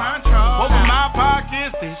controller. Both of my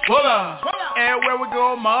pockets, they full up. Everywhere we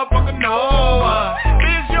go, motherfucker know us.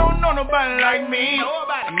 Bitch, you don't know nobody like me.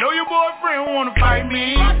 I know your boyfriend wanna fight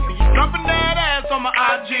me. You dumping that ass on my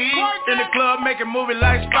IG. In the club making movies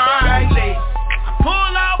like Spike Lee. I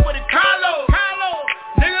pull out with a Carlo.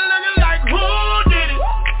 Nigga looking like who did it?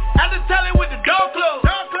 Had to tell it with the door closed.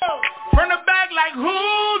 From the back like who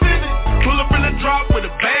did it? Pull up in the drop with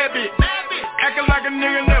a bad bitch. Acting like a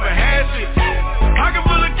nigga never had shit. Pocket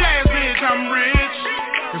full of cash, bitch, I'm rich.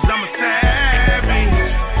 Cause I'm a savage.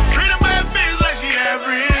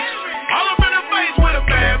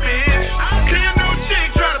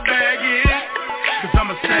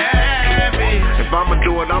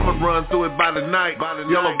 it, I'ma run through it by the night.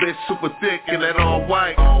 Yellow bitch super thick and that all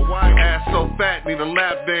white. Ass so fat, need a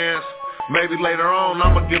lap dance. Maybe later on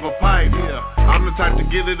I'ma give a pipe. I'm the type to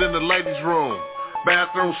get it in the ladies' room.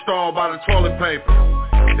 Bathroom stall by the toilet paper.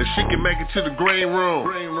 If she can make it to the green room,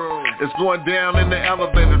 it's going down in the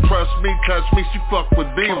elevator. Trust me, touch me, she fuck with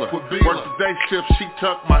dealer. Work the day shift, she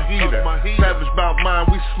tuck my heater. Savage about mine,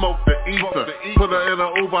 we smoke the ether. Put her in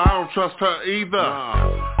an Uber, I don't trust her either.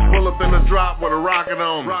 Pull up in a drop with a rocket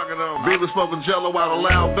on me. Beaver smoking jello out of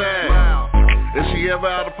loud bag. Is she ever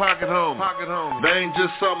out of pocket home? They ain't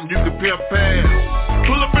just something you can pimp past.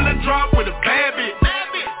 Pull up in a drop with a bad bitch.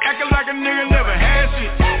 Acting like a nigga never had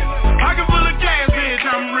shit. Pocket full of cash, bitch,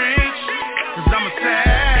 I'm rich. Cause I'm a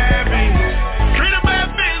savage. Treat a bad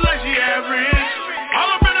bitch like she average. All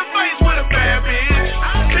up in her face with a bad bitch.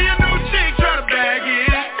 See a new chick try to bag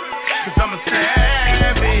it. Cause I'm a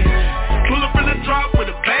savage. Pull up in a drop with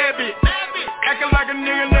a bad bitch. Acting like a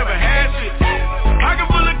nigga never had shit. Pocket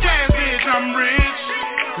full of cash, bitch, I'm rich.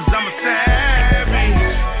 Cause I'm a savage.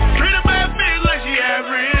 Treat a bad bitch like she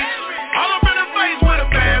average. All up in her face with a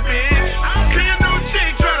bad bitch. See a new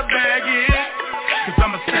chick try to bag it. Cause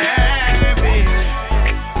I'm a savage.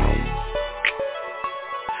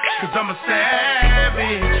 Cause I'm a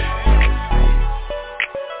savage.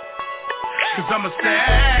 Cause I'm a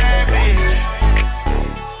savage.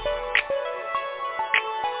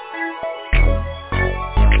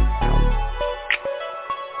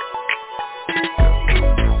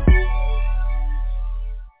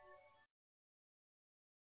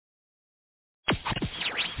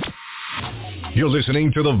 You're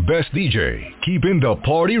listening to the best DJ, keeping the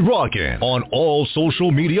party rocking on all social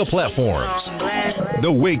media platforms. The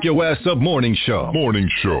Wake Your Ass Up Morning Show. Post my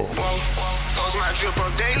drip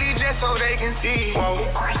up daily just so they can see.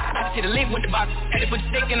 I see the link with the box, had to put the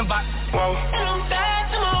stick in the box. And I'm back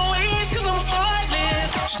to my ways cause I'm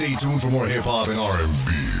heartless. Stay tuned for more hip-hop and R&B.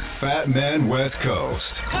 Fat Man West Coast.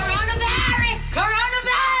 Coronavirus!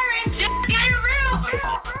 Coronavirus! Just get real!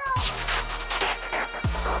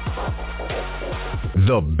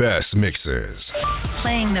 The best mixes.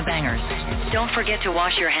 Playing the bangers. Don't forget to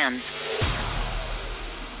wash your hands.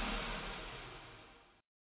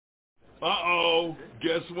 Uh-oh.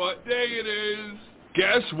 Guess what day it is?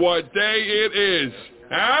 Guess what day it is?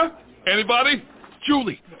 Huh? Anybody?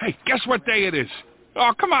 Julie, hey, guess what day it is?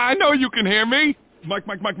 Oh, come on, I know you can hear me. Mike.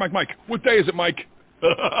 What day is it, Mike?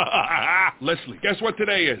 Leslie, guess what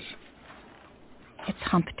today is? It's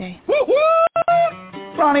hump day. Woo-hoo!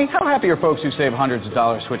 Ronnie, how happy are folks who save hundreds of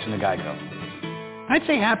dollars switching to Geico? I'd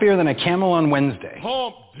say happier than a camel on Wednesday.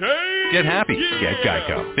 Hump day! Get happy. Yeah! Get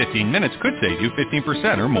Geico. 15 minutes could save you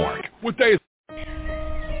 15% or more. What day is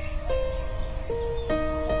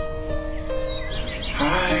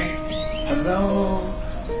Hi, hello,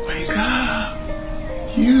 wake up.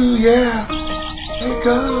 You, yeah, wake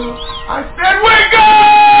up. I said wake up!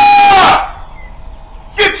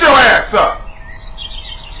 Get your ass up!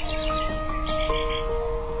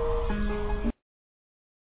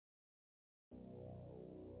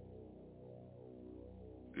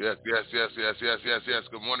 Yes.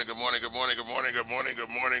 Good morning.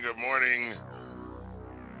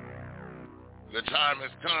 The time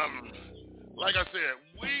has come. Like I said,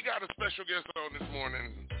 we got a special guest on this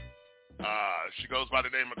morning. She goes by the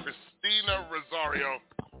name of Christina Rosario.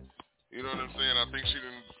 You know what I'm saying? I think she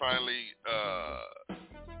didn't finally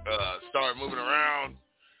start moving around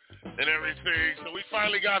and everything. So we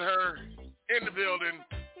finally got her in the building.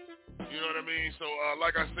 You know what I mean? So,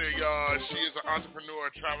 like I said, y'all, she is an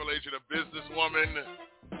entrepreneur, a travel agent, a businesswoman.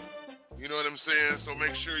 You know what I'm saying? So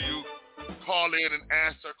make sure you call in and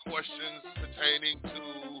ask her questions pertaining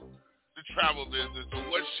to the travel business or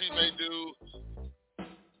what she may do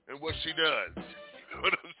and what she does. You know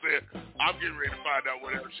what I'm saying? I'm getting ready to find out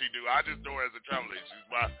whatever she do. I just know her as a travel agent.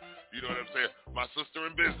 She's my, you know what I'm saying, my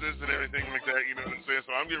sister in business and everything like that. You know what I'm saying?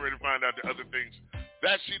 So I'm getting ready to find out the other things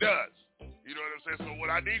that she does. You know what I'm saying? So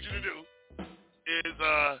what I need you to do is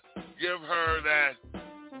give her that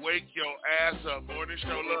Wake Your Ass Up Morning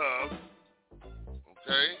Show love.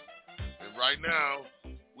 Okay? And right now,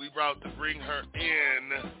 we about to bring her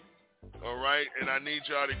in. All right? And I need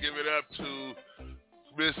y'all to give it up to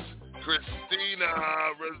Miss Christina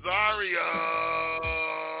Rosario.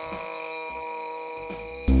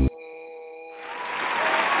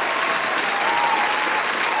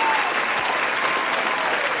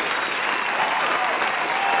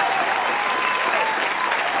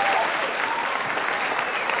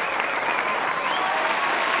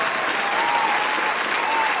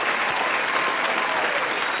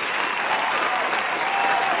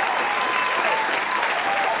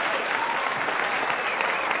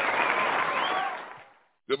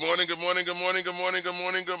 Good morning,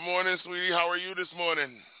 sweetie. How are you this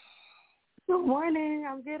morning? Good morning.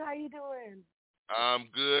 I'm good. How you doing? I'm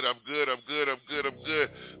good.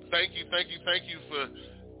 Thank you for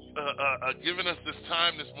giving us this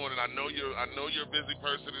time this morning. I know you're a busy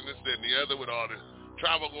person and this, that, and the other with all the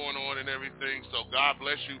travel going on and everything. So God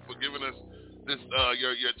bless you for giving us this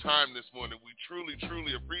your time this morning. We truly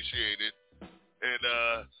appreciate it. And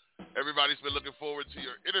everybody's been looking forward to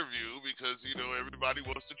your interview because, you know, everybody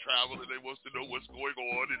wants to travel and they wants to know what's going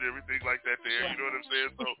on and everything like that there. You know what I'm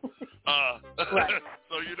saying? So,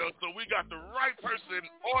 so we got the right person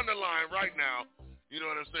on the line right now. You know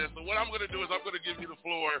what I'm saying? So what I'm going to do is I'm going to give you the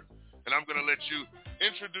floor and I'm going to let you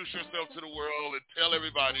introduce yourself to the world and tell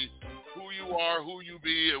everybody who you are, who you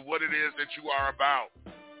be, and what it is that you are about.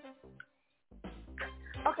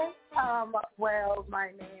 Okay. Well,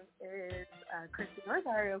 my name is Christina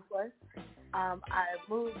Rosario, of course. I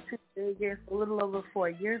moved to Vegas a little over 4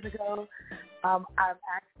 years ago. I'm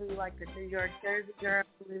actually like a New York, Jersey girl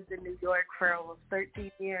who lived in New York for almost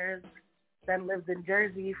 13 years, then lived in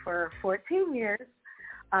Jersey for 14 years,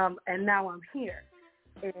 and now I'm here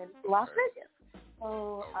in Las Vegas.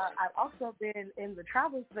 So I've also been in the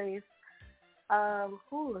travel space,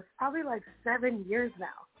 it's probably like 7 years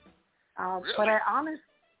now. Really? But I honestly,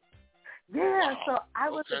 wow. So I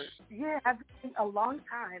was, I've been a long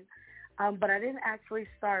time, but I didn't actually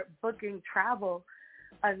start booking travel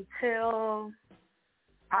until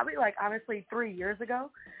probably like honestly 3 years ago.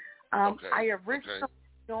 I originally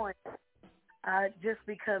joined just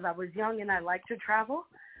because I was young and I liked to travel,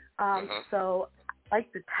 so I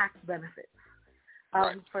like the tax benefits.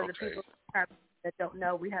 For the people that don't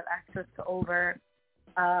know, we have access to over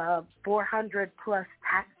 400 plus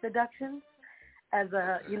tax deductions as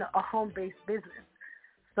a home-based business.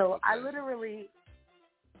 So I literally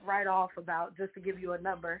write off about, just to give you a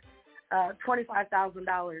number,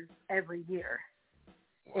 $25,000 every year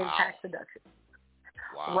in tax deductions.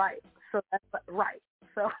 Wow. Right. So that's right.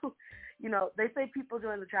 So, they say people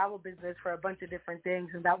join the travel business for a bunch of different things,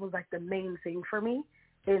 and that was like the main thing for me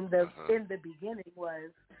in the beginning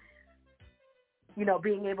was,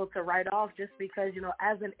 being able to write off just because,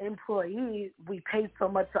 as an employee, we paid so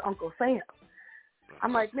much to Uncle Sam.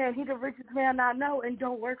 I'm like, man, he's the richest man I know and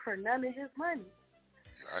don't work for none of his money.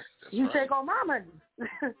 Right. You take all my money.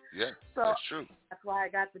 Yeah, so that's true. That's why I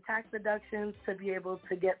got the tax deductions to be able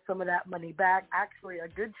to get some of that money back, actually a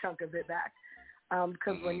good chunk of it back,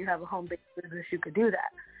 because when you have a home-based business, you could do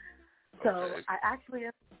that. So I actually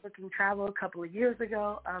ended up booking travel a couple of years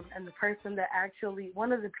ago, and the person that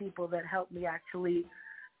one of the people that helped me actually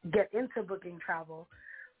get into booking travel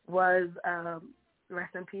was,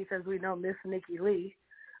 rest in peace, as we know, Miss Nikki Lee.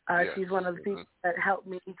 She's one of the people that helped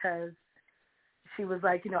me because she was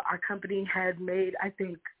like, our company had made, I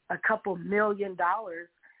think, a couple $1 million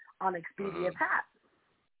on Expedia Tap.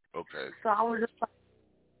 Okay. So I was just like,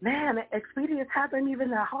 man, Expedia Tap ain't even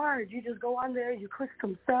that hard. You just go on there, you click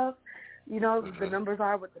some stuff, the numbers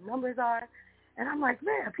are what the numbers are. And I'm like,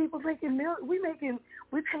 man, people making we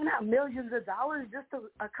paying out millions of dollars just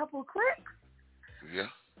a couple clicks. Yeah.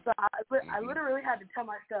 So I literally had to tell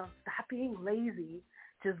myself, stop being lazy.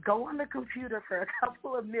 Just go on the computer for a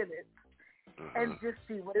couple of minutes and just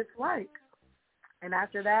see what it's like. And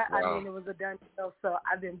after that, it was a done deal. So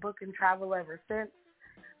I've been booking travel ever since.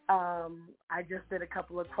 I just did a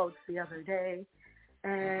couple of quotes the other day.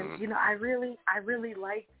 And, I really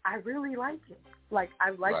like it. Like,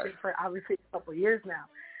 I've liked it for obviously a couple of years now.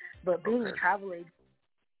 But being a travel agent,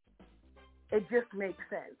 it just makes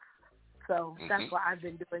sense. So that's why I've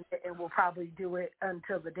been doing it, and will probably do it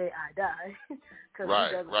until the day I die.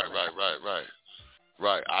 Right.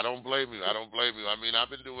 I don't blame you. I mean, I've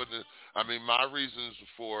been doing this. I mean, my reasons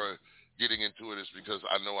for getting into it is because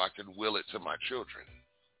I know I can will it to my children.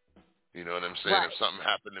 You know what I'm saying? If something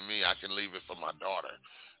happened to me, I can leave it for my daughter.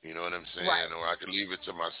 You know what I'm saying? Or I can leave it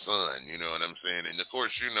to my son. You know what I'm saying? And, of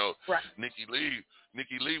course, Nikki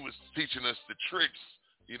Lee was teaching us the tricks,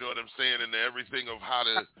 you know what I'm saying, and everything of how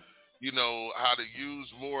to how to use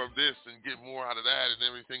more of this and get more out of that and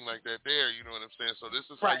everything like that there, you know what I'm saying? So this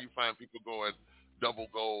is how you find people going double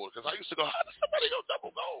gold. Because I used to go, how does somebody go double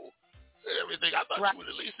gold? And everything. I thought you would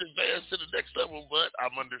at least advance to the next level, but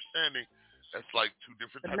I'm understanding that's like two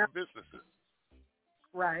different types of businesses.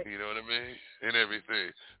 Right. You know what I mean? And everything.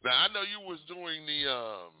 Now, I know you was doing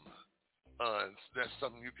the, that's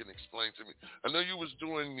something you can explain to me. I know you was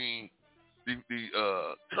doing the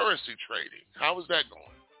currency trading. How was that going?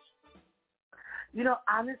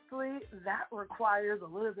 Honestly, that requires a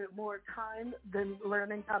little bit more time than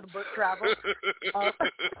learning how to book travel.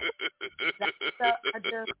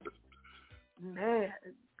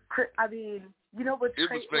 You know what's it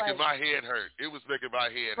was making my head hurt. It was making my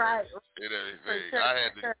head hurt and everything.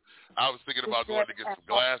 Sure, I was thinking about going to get some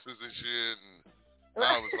glasses and shit, and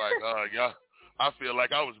I was like, yeah. I feel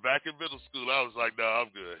like I was back in middle school. I was like, no, I'm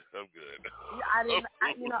good. I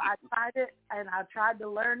tried it and I tried to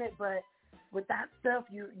learn it, but with that stuff,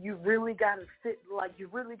 you really gotta you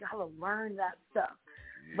really gotta learn that stuff.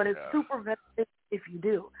 Yeah. But it's super beneficial if you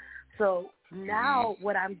do. So now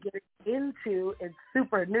what I'm getting into is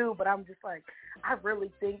super new, but I'm just like, I really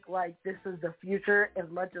think like this is the future as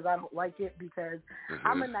much as I don't like it because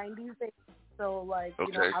I'm a 90s baby. So like,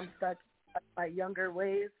 you know, I'm stuck in my younger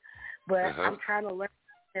ways. But I'm trying to learn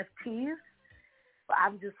NFTs. But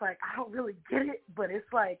I'm just like, I don't really get it. But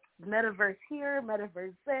it's like metaverse here,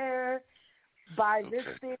 metaverse there. Buy this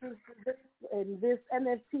thing and this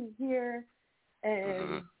NFT here.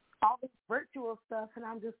 And all this virtual stuff. And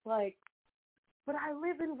I'm just like, but I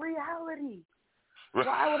live in reality.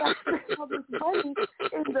 Why would I spend all this money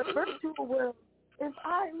in the virtual world if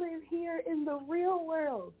I live here in the real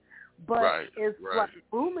world? But it's like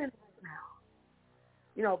booming right now.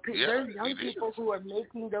 You know, there's young people who are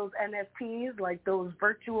making those NFTs, like those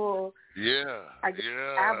virtual,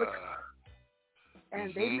 avatars,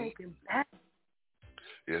 and they making back.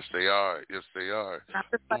 Yes, they are. I'm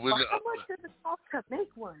just like, well, how much does it cost to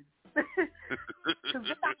make one? Because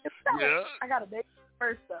I gotta make it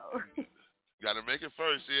first, though. Got to make it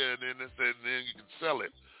first, and then you can sell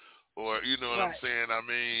it. Or, you know what I'm saying? I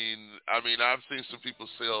mean, I've seen some people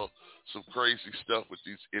sell some crazy stuff with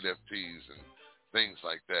these NFTs and things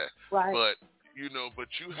like that. Right. But you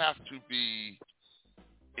have to be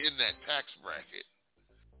in that tax bracket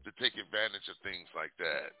to take advantage of things like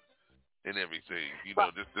that and everything. You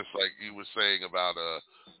know, just like you were saying about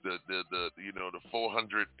the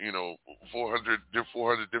 400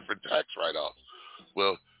 different tax write-offs.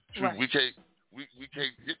 Well, we can't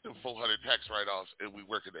get the 400 tax write-offs and we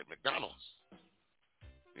working at McDonald's.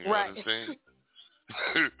 You know what I'm saying?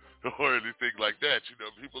 Or anything like that. You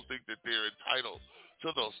know, people think that they're entitled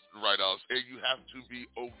to those write-offs, and you have to be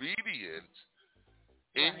obedient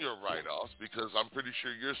in your write-offs because I'm pretty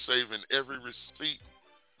sure you're saving every receipt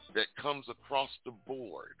that comes across the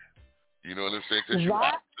board. You know what I'm saying? Because you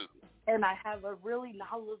have to. And I have a really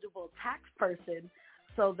knowledgeable tax person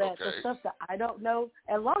so that the stuff that I don't know,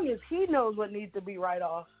 as long as he knows what needs to be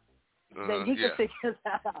write-off, then he can figure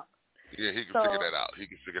that out. Yeah, he can figure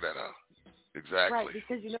that out. Exactly. Right,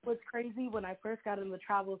 because you know what's crazy? When I first got in the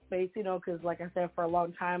travel space, you know, because like I said, for a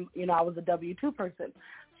long time, you know, I was a W-2 person.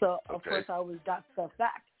 So, of course, I always got stuff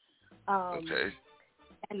back.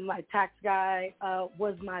 And my tax guy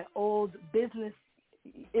was my old business.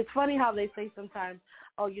 It's funny how they say sometimes,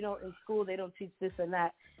 oh, you know, in school they don't teach this and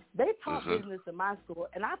that. They taught business in my school,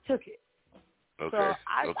 and I took it. So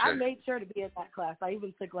I made sure to be in that class. I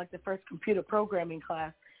even took, like, the first computer programming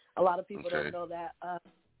class. A lot of people don't know that.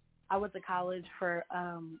 I went to college for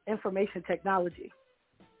information technology.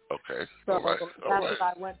 So that's what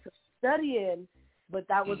I went to study in, but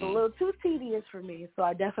that was a little too tedious for me, so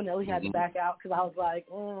I definitely had to back out because I was like,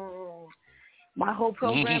 my whole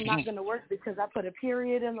program not going to work because I put a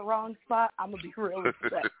period in the wrong spot. I'm going to be real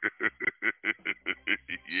upset.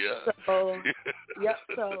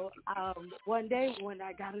 So one day when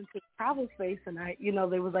I got into the travel space and they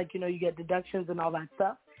was like, you get deductions and all that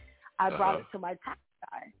stuff, I brought it to my tax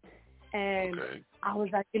guy. And I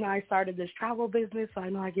was like, I started this travel business, so I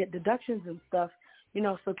know I get deductions and stuff,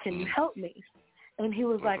 so can you help me? And he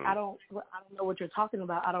was like, I don't know what you're talking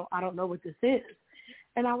about. I don't know what this is.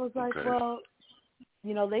 And I was like, well,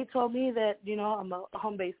 they told me that, I'm a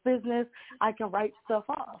home-based business. I can write stuff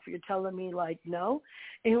off. You're telling me, like, no?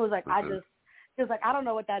 And he was like, he was like, I don't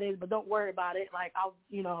know what that is, but don't worry about it. Like,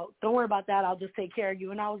 don't worry about that. I'll just take care of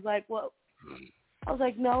you. And I was like, well,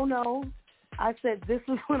 no. I said, this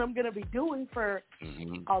is what I'm going to be doing for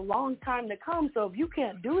a long time to come. So if you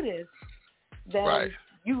can't do this, then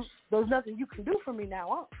there's nothing you can do for me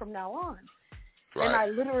from now on. And I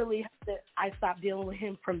literally I stopped dealing with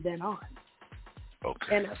him from then on.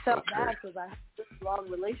 And I felt bad because I had this long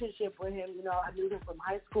relationship with him. I knew him from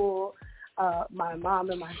high school. My mom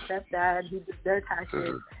and my stepdad, he did their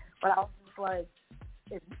taxes. But I was just like,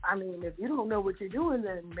 if you don't know what you're doing,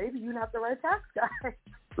 then maybe you're not the right tax guy.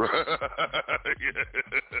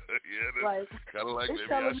 Like, kind of like maybe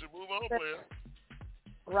I should move on, player.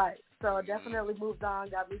 Right. So I definitely moved on,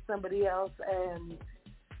 got me somebody else, and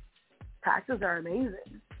taxes are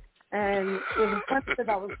amazing. And it was funny because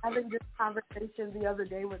I was having this conversation the other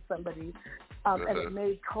day with somebody, and it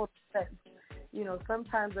made total sense.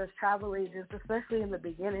 Sometimes as travel agents, especially in the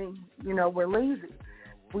beginning, we're lazy.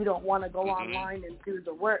 We don't want to go online and do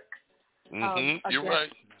the work. You're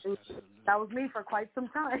right. That was me for quite some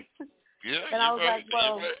time. Yeah, and I was like,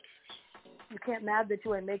 well, right. you can't mad that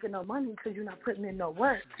you ain't making no money because you're not putting in no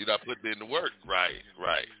work. You're not putting in the work. Right,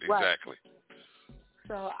 exactly.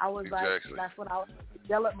 So I was like, that's when I would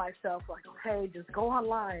yell at myself, like, okay, just go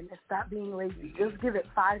online and stop being lazy. Just give it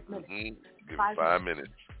 5 minutes. Give it 5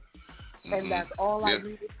 minutes. And that's all I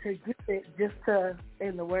needed to give it, just to,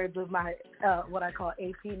 in the words of my, what I call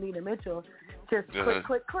AP Nina Mitchell, just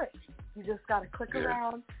click. You just got to click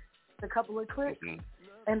around a couple of clicks,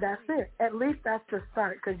 and that's it. At least that's the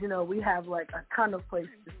start, because, you know, we have, like, a ton of places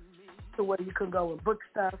to where you can go and book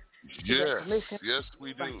stuff. Yes,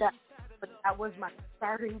 we do. Like that. But that was my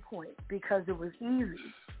starting point, because it was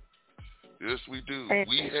easy. Yes, we do.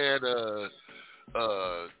 We had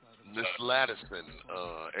Miss Laddison,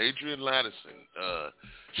 Adrian Laddison.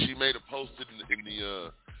 She made a post in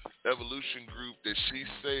the Evolution group that she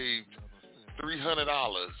saved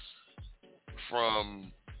 $300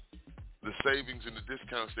 from the savings and the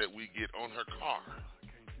discounts that we get on her car.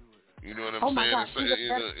 You know what I'm saying? My God.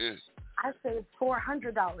 I saved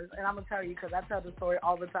 $400, and I'm gonna tell you, because I tell the story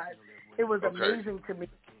all the time. It was amazing to me.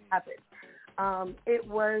 It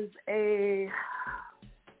was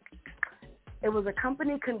a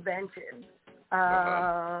company convention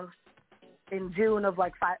in June of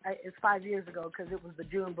it's 5 years ago, because it was the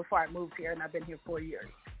June before I moved here, and I've been here 4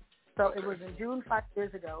 years. So it was in June 5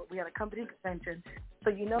 years ago. We had a company convention. So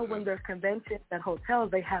you know when there's conventions at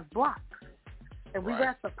hotels, they have blocks, and we were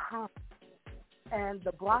at the Palm. And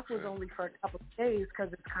the block was only for a couple of days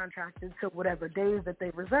because it's contracted to whatever days that they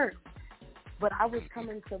reserve. But I was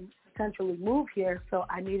coming to potentially move here, so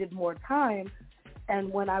I needed more time.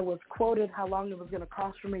 And when I was quoted how long it was going to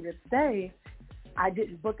cost for me to stay, I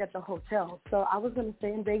didn't book at the hotel. So I was going to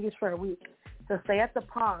stay in Vegas for a week. To stay at the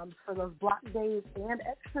Palms for those block days and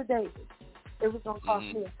extra days, it was going to cost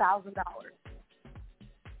me $1,000.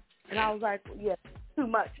 And I was like, yeah, too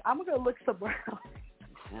much. I'm going to go look somewhere else.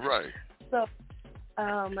 Right. So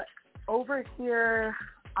over here,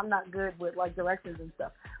 I'm not good with like directions and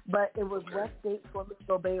stuff, but it was Westgate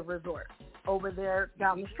Flamingo Bay Resort over there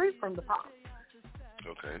down the street from the Palms.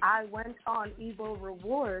 Okay. I went on Evo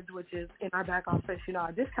Rewards, which is in our back office, you know,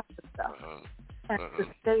 our discount and stuff, and to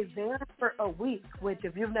stay there for a week, which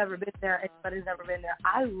if you've never been there, anybody's never been there,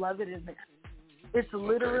 I love it in there. It's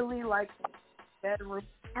literally like a bedroom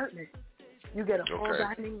apartment. You get a full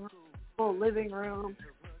dining room, full living room,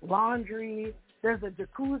 laundry. There's a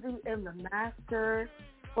jacuzzi in the master,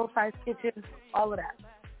 full-size kitchen, all of that.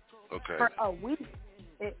 Okay. For a week,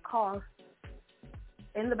 it costs,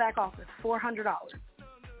 in the back office, $400.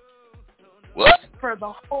 What? For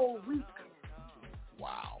the whole week.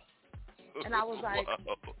 Wow. And I was like,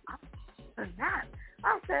 and that.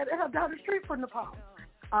 I said, it's down the street from the Palms.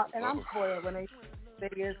 And I'm spoiled. When I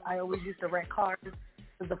Vegas, I always used to rent cars. It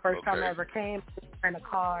was the first time I ever came to rent a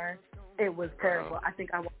car. It was terrible. I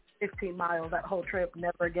think I walked 15 miles that whole trip.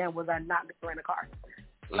 Never again was I not going to rent a car.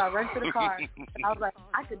 So I rented a car, and I was like,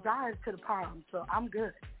 I could drive to the Palms, so I'm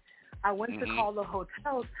good. I went to call the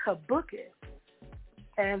hotel to book it,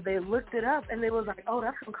 and they looked it up, and they was like, oh,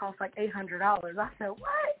 that's going to cost like $800. I said,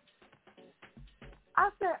 what? I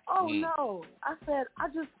said, oh, no. I said, I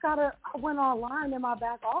went online in my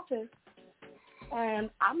back office, and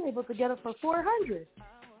I'm able to get it for $400.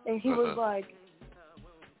 And he was like,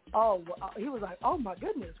 oh, my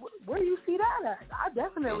goodness, where do you see that at? I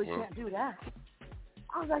definitely can't do that.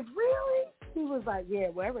 I was like, really? He was like, yeah,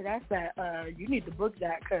 wherever that's at, you need to book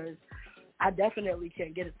that because I definitely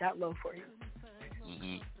can't get it that low for you.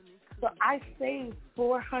 So I saved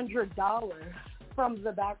 $400 from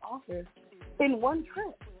the back office in one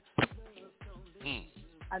trip.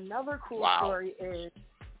 Another cool story is,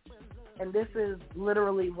 and this is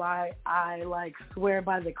literally why I swear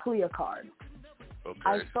by the Clear card.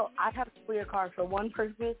 I have a Clear card for one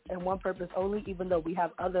purpose and one purpose only, even though we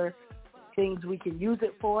have other things we can use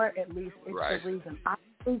it for. At least it's the reason I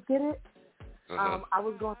always get it. I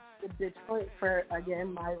was going to Detroit for,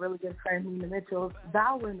 again, my really good friend Nina Mitchell's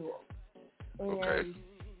vow renewal. And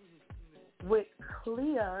with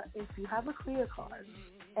Clear, if you have a Clear card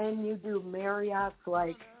and you do Marriott's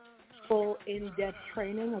full in-depth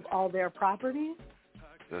training of all their properties,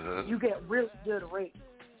 you get really good rates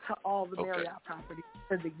to all the Marriott properties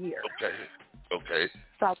for the year. So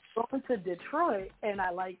I was going to Detroit, and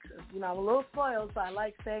I'm a little spoiled, so I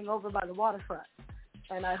like staying over by the waterfront.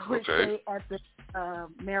 And I would stay at the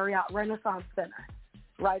Marriott Renaissance Center,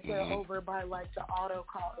 right there over by the auto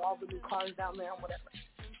car, all the new cars down there and whatever.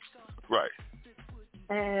 Right.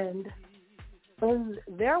 And in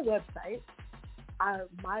their website,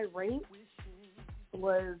 my rate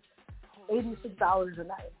was $86 a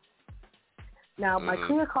night. Now, my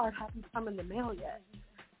clear card hasn't come in the mail yet.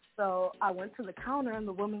 So I went to the counter, and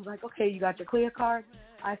the woman's like, okay, you got your clear card?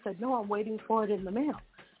 I said, no, I'm waiting for it in the mail.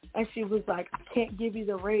 And she was like, I can't give you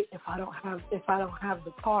the rate if I don't have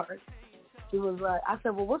the card. She was like, I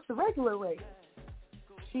said, well, what's the regular rate?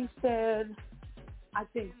 She said, I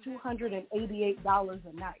think $288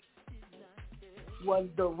 a night was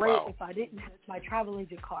the rate if I didn't have my travel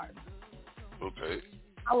agent card. Okay.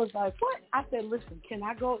 I was like, what? I said, listen, can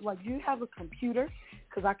I go, like, do you have a computer?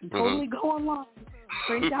 Because I can totally go online,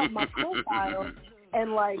 print out my profile,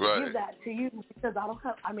 and, like, give that to you because I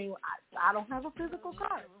don't have a physical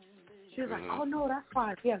card. She was like, oh, no, that's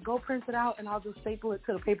fine. Yeah, go print it out, and I'll just staple it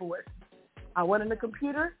to the paperwork. I went in the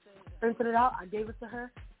computer, printed it out. I gave it to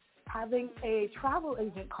her. Having a travel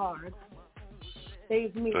agent card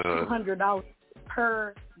saves me $200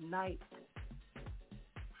 per night.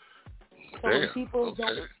 So when people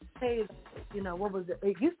don't pay, what was it?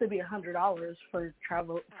 It used to be $100 for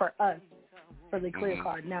travel for us for the clear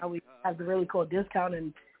card. Now we have the really cool discount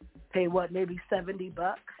and pay maybe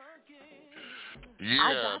 $70.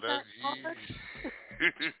 Yeah,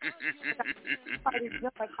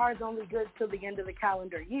 my card's only good till the end of the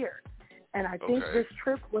calendar year, and I think this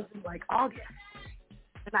trip was in like August,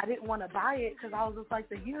 and I didn't want to buy it because I was just like,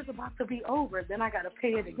 the year's about to be over, then I got to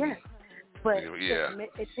pay it again. But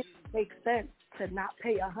it didn't make sense to not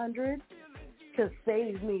pay $100 to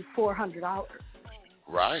save me $400.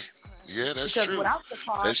 Right. Yeah, that's because true. Without the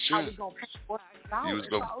card, that's true. I was gonna pay $400.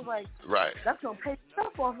 So I was like, that's gonna pay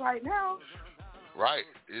itself off right now. Right.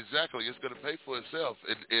 Exactly. It's gonna pay for itself,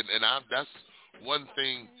 and that's one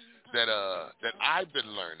thing that I've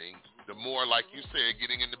been learning. The more, like you said,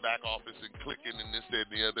 getting in the back office and clicking and this, that,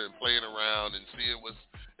 and the other, and playing around and seeing what's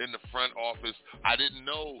in the front office. I didn't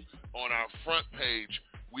know on our front page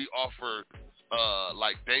we offered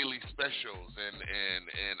like daily specials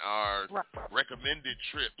and our recommended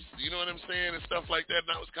trips. You know what I'm saying, and stuff like that.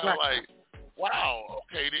 And I was kind of like, wow,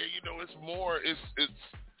 okay, there. It's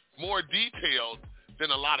more detailed than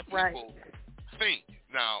a lot of people think.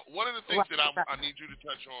 Now, one of the things that I need you to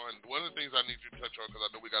touch on, because I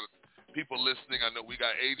know we got people listening. I know we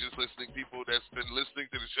got agents listening, people that's been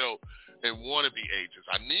listening to the show and want to be agents.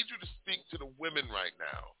 I need you to speak to the women right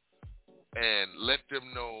now and let them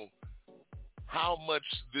know how much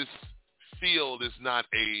this field is not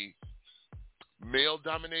a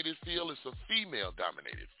male-dominated field. It's a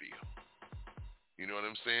female-dominated field. You know what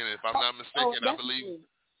I'm saying? If I'm not mistaken, I believe,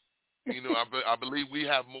 I believe we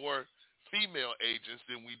have more female agents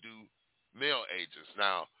than we do male agents.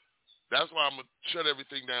 Now, that's why I'm going to shut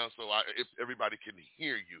everything down so if everybody can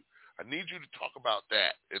hear you. I need you to talk about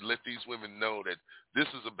that and let these women know that this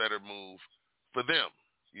is a better move for them.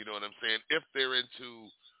 You know what I'm saying? If they're into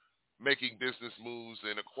making business moves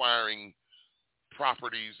and acquiring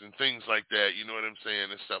properties and things like that, you know what I'm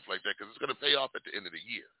saying, and stuff like that, because it's going to pay off at the end of the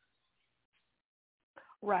year.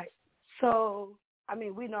 Right. So,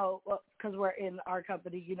 we know, because we're in our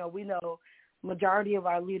company, we know majority of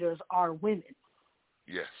our leaders are women.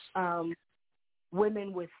 Yes.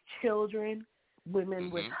 Women with children, women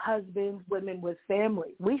with husbands, women with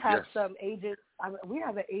family. We have some agents. We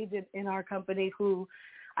have an agent in our company who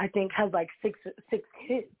I think has like six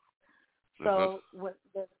kids. So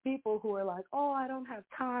there's people who are like, oh, I don't have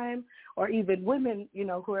time, or even women,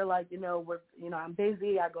 who are like, I'm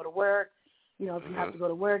busy. I go to work. If you have to go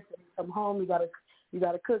to work, you come home. You gotta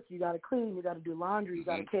cook. You gotta clean. You gotta do laundry. You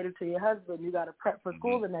gotta cater to your husband. You gotta prep for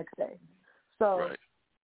school the next day. So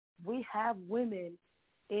we have women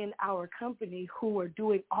in our company who are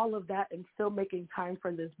doing all of that and still making time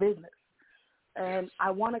for this business. And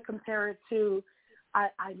I want to compare it to,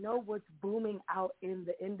 I know what's booming out in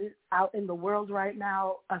the world right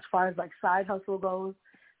now as far as like side hustle goes,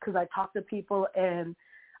 because I talk to people and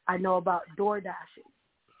I know about door dashing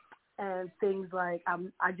and things like,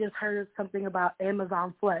 I just heard something about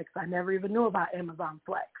Amazon Flex. I never even knew about Amazon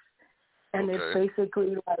Flex. And it's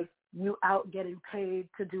basically like you out getting paid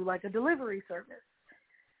to do like a delivery service.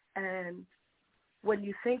 And when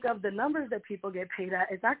you think of the numbers that people get paid at,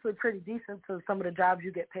 it's actually pretty decent to some of the jobs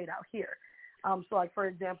you get paid out here. So like, for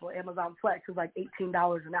example, Amazon Flex is like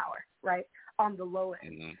 $18 an hour, right? On the low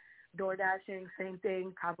end. Door dashing, same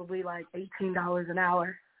thing, probably like $18 an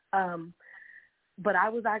hour. But I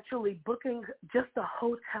was actually booking just a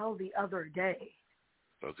hotel the other day.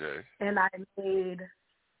 Okay. And I made,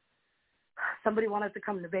 somebody wanted to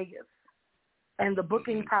come to Vegas. And the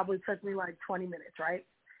booking probably took me like 20 minutes, right?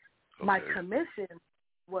 Okay. My commission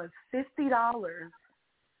was $50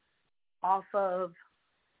 off of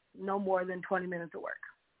no more than 20 minutes of work.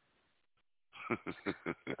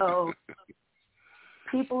 So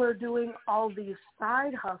people are doing all these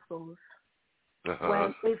side hustles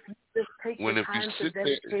When if you just take the time to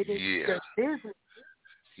dedicate it to your business,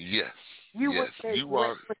 you would say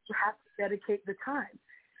great, but you have to dedicate the time.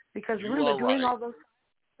 Because remember, doing all those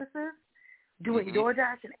services, doing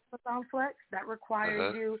DoorDash and Amazon Flex, that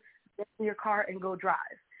requires you to get in your car and go drive.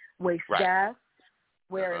 Waste gas,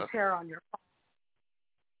 wear and tear on your car.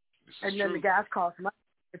 And then the gas costs money.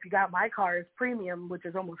 If you got my car, it's premium, which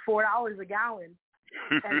is almost $4 a gallon,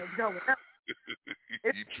 and it's going up.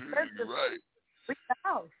 It's expensive. You're right. Leave the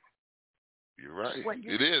house. You're right.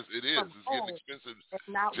 It is. It's getting expensive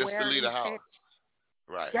just to leave the house.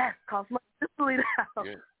 Right. Yes, costs money just to leave the house.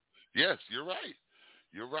 Yeah. Yes, you're right.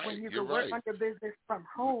 You're right. When you can work on your business from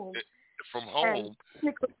home.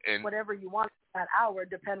 And whatever you want that hour,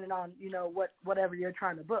 depending on whatever you're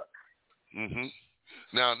trying to book.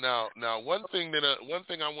 Now, one thing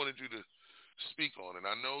I wanted you to speak on, and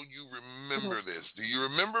I know you remember this. Do you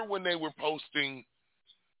remember when they were posting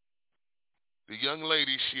the young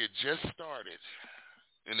lady? She had just started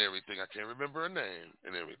and everything. I can't remember her name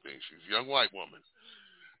and everything. She's a young white woman.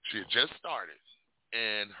 She had just started,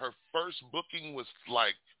 and her first booking was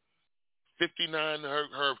like $59.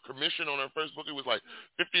 Her commission on her first booking was like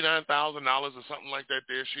 $59,000 or something like that.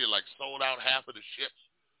 There, she had like sold out half of the ship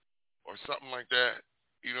or something like that.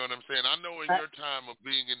 You know what I'm saying? I know in your time of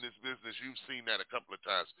being in this business, you've seen that a couple of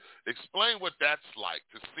times. Explain what that's like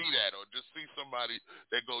to see that, or just see somebody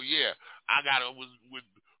that go, yeah, I would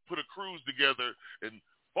put a cruise together and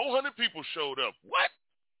 400 people showed up. What?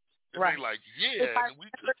 And they like, yeah, and we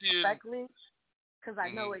took in. Because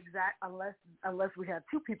I know unless we had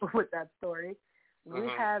two people with that story. We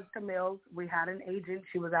had Camille. We had an agent.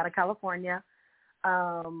 She was out of California.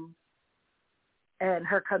 And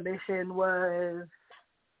her commission was,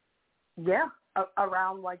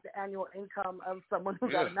 around like the annual income of someone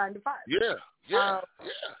who got a 9 to 5.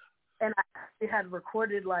 And I actually had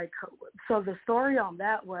recorded so the story on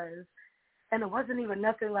that was, and it wasn't even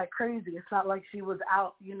nothing like crazy. It's not like she was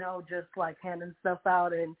out, just like handing stuff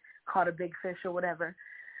out and caught a big fish or whatever.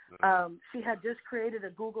 She had just created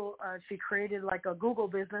she created like a Google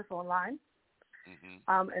business online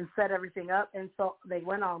and set everything up. And so they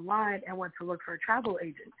went online and went to look for a travel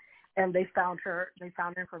agent, and they found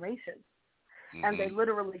information. And they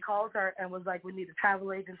literally called her and was like, we need a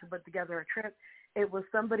travel agent to put together a trip. It was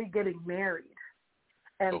somebody getting married.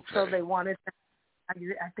 And so they wanted,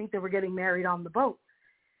 I think they were getting married on the boat.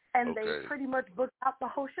 And they pretty much booked out the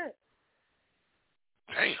whole ship.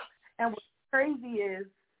 Damn. And what's crazy is,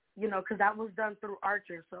 because that was done through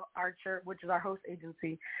Archer. So Archer, which is our host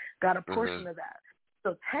agency, got a portion of that.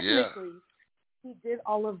 So technically, she did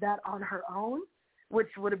all of that on her own, which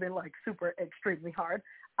would have been like super extremely hard.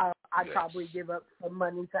 I'd probably give up some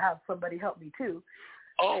money to have somebody help me too.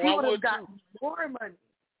 Oh, she would have gotten more money.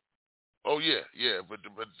 Oh yeah, but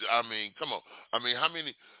I mean, come on. I mean, how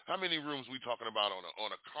many rooms we talking about on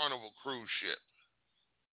a Carnival cruise ship?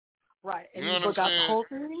 Right, and you know book what I'm out saying? the whole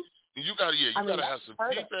thing. You gotta have some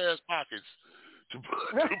deep ass pockets to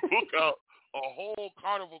book out a whole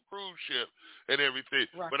Carnival cruise ship and everything.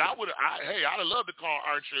 Right. But I'd have loved to call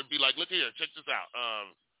Archer and be like, look here, check this out.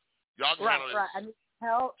 Y'all can handle this. Right. I need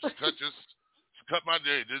help. just cut my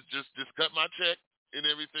check and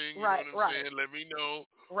everything. You know what I'm saying? Let me know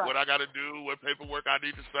what I got to do, what paperwork I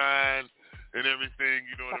need to sign, and everything.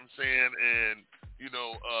 You know what I'm saying? And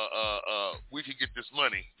we can get this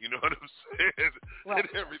money. You know what I'm saying? Right.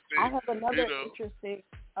 And everything. I have another interesting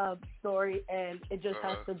story, and it just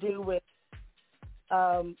has to do with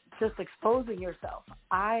just exposing yourself.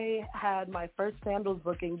 I had my first sandals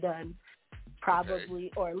booking done,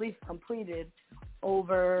 probably, or at least completed,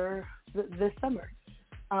 over this summer.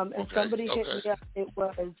 And somebody hit me up. It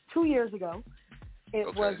was 2 years ago.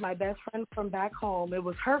 It was my best friend from back home. It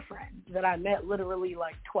was her friend that I met literally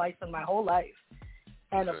like twice in my whole life.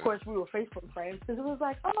 And, of course, we were Facebook friends because it was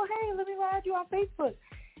like, oh, hey, let me add you on Facebook.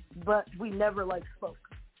 But we never, spoke.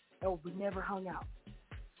 Or we never hung out.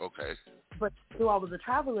 Okay. But she knew I was a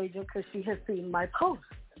travel agent because she had seen my post.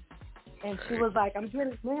 And she was like, I'm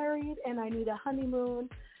getting married and I need a honeymoon.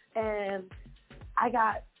 And I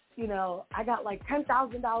got like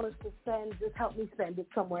 $10,000 to spend. Just help me spend it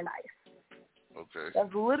somewhere nice. Okay.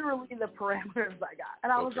 That's literally the parameters I got.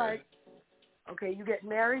 And I was like, okay, you get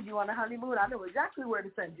married, you want a honeymoon, I know exactly where to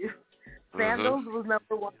send you. Sandals was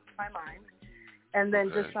number one in my mind. And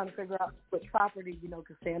then just trying to figure out which property,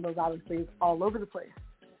 because Sandals obviously is all over the place.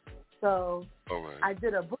 So I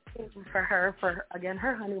did a booking for her for, again,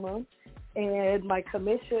 her honeymoon. And my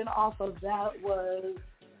commission off of that was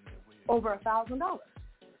over $1,000.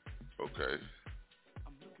 Okay.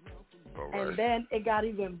 And then it got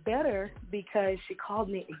even better because she called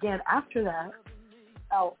me again after that.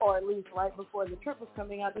 or at least right before the trip was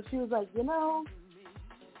coming out, that she was like,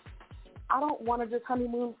 I don't want to just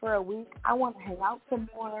honeymoon for a week. I want to hang out some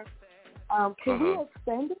more. Can we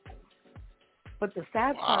extend it? But the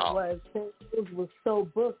sad part was it was so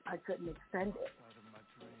booked I couldn't extend it.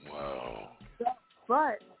 Wow.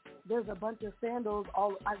 But there's a bunch of sandals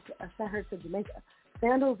I sent her to Jamaica.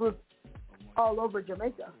 Sandals was all over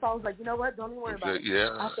Jamaica. So I was like, you know what? Don't even worry about it.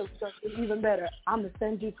 Yeah. I think it's even better. I'm going to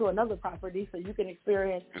send you to another property so you can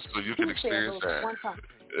experience that. One time.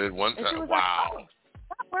 At one And time. she was Wow. like,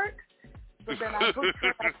 that works. So then I booked her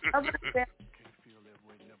at another sandal.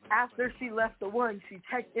 After she left the one, she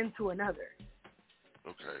checked into another.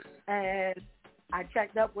 Okay. And I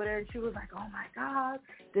checked up with her, and she was like, oh, my God,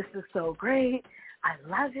 this is so great. I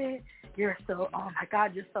love it. Oh, my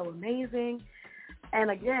God, you're so amazing.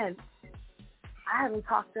 And, again, I haven't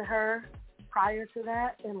talked to her prior to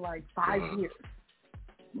that in, like, 5 years.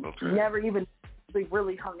 Okay. Never even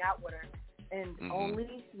really hung out with her. And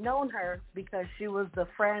only known her because she was the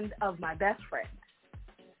friend of my best friend.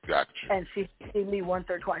 Gotcha. And she's seen me once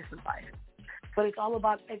or twice in life. But it's all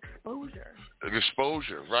about exposure.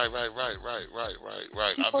 Exposure. Right.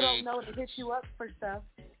 People don't know to hit you up for stuff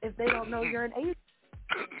if they don't know you're an agent.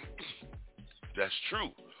 That's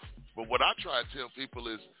true. But what I try to tell people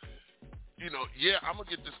is, I'm going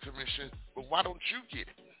to get this commission, but why don't you get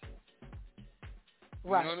it?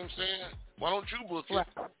 Right. You know what I'm saying? Why don't you book it?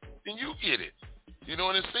 And you get it. And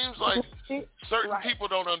it seems like certain people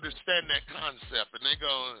don't understand that concept, and they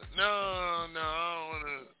go, no,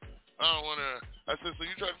 I don't want to. I said, so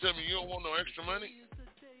you trying to tell me you don't want no extra money?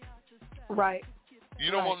 Right. You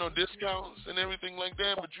don't want no discounts and everything like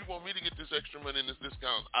that, but you want me to get this extra money and this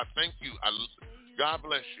discount. I thank you. God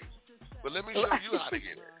bless you. But let me show you how to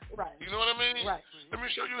get it. Right. You know what I mean? Right. Let me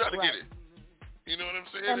show you how to get it. You know what I'm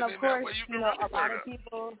saying? And of course, that way you can a lot of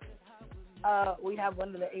people, we have one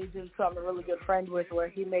of the agents who I'm a really good friend with where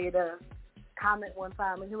he made a comment one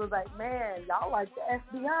time, and he was like, man, y'all like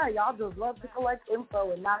the FBI. Y'all just love to collect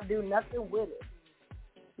info and not do nothing with it.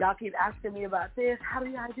 Y'all keep asking me about this. How do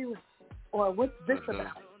y'all do it? Or what's this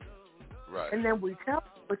about? Right. And then we tell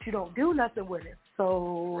you, but you don't do nothing with it.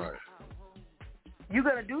 So you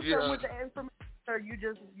going to do something with the information, or you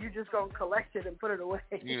just going to collect it and put it away?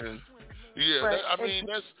 Yeah. But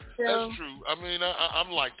That's true. I mean,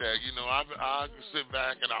 I'm like that. I sit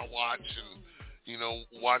back and I watch and,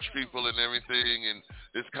 watch people and everything, and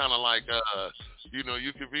it's kind of like,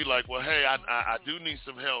 you could be like, well, hey, I do need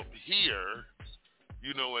some help here,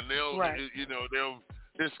 and they'll,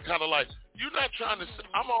 it's kind of like, you're not trying to,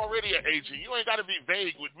 I'm already an agent. You ain't got to be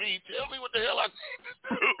vague with me. Tell me what the hell I need to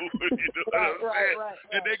do. You know what I'm saying? Right.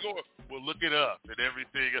 And they go, well, look it up and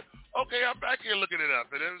everything. Okay, I'm back here looking it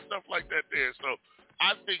up and stuff like that there. So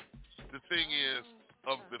I think the thing is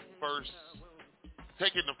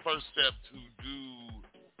taking the first step to do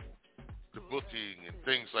the booking and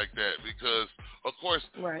things like that, because, of course,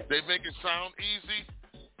 they make it sound easy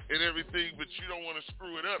and everything, but you don't want to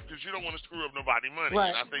screw it up because you don't want to screw up nobody's money.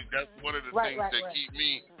 Right. And I think that's one of the things that keep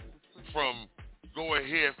me from going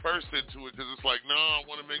head first into it, because it's like, no, I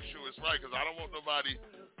want to make sure it's right, because I don't want nobody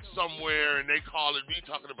somewhere and they calling me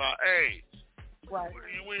talking about, hey, our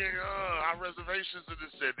reservations and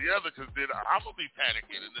this and the other, because then I'm going to be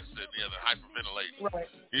panicking and this and the other, hyperventilating.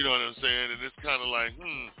 Right. You know what I'm saying? And it's kind of like,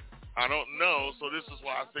 I don't know. So this is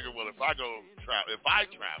why I figured, well, if I travel,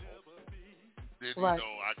 then,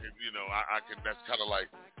 I can, that's kind of like,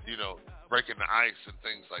 breaking the ice and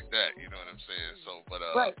things like that. You know what I'm saying? So, but,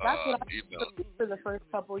 that's what I did for the first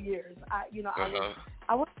couple of years. I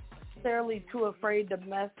wasn't necessarily too afraid to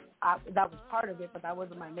mess up. That was part of it, but that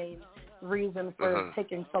wasn't my main reason for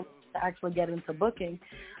taking so long to actually get into booking.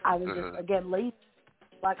 I was just, again, lazy.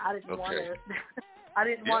 Like, I didn't want to,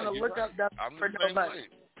 want to look up stuff for nobody.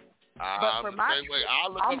 I'm the same way. I'll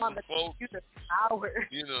look up some quotes.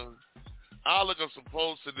 I'll look up some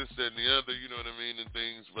posts and this and the other, you know what I mean, and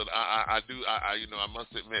things. But I must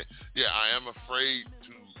admit, I am afraid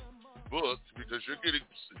to book because you're getting,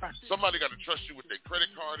 somebody got to trust you with their credit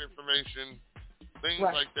card information, things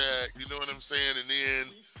like that, you know what I'm saying? And then,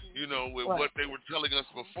 with what they were telling us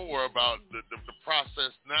before about the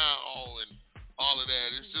process now and all of that,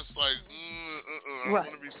 it's just like, I don't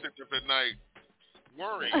want to be sitting up at night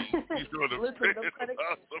worrying, you know what I'm saying,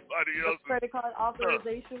 about somebody else's. The credit card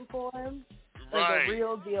authorization form is a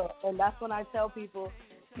real deal. And that's when I tell people,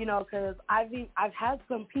 because I've had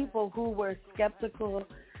some people who were skeptical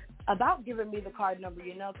about giving me the card number,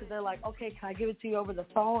 because they're like, okay, can I give it to you over the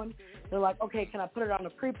phone? They're like, okay, can I put it on a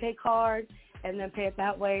prepaid card and then pay it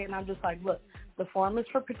that way? And I'm just like, look, the form is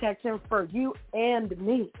for protection for you and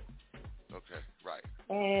me. Okay, right.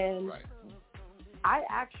 And I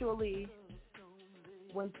actually,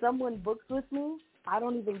 when someone books with me, I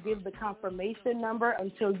don't even give the confirmation number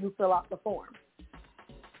until you fill out the form.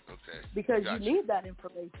 Okay. Because you need that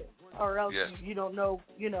information, or else you don't know,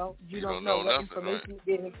 you don't know what information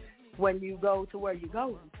you give when you go to where you're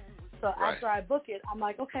going. So after I book it, I'm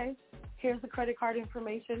like, okay, here's the credit card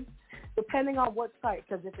information. Depending on what site,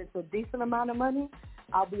 because if it's a decent amount of money,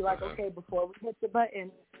 I'll be like, okay, before we hit the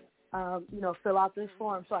button, fill out this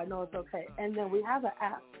form so I know it's okay. And then we have an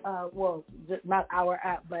app, not our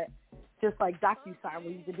app, but just like DocuSign,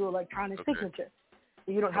 where you can do electronic signature.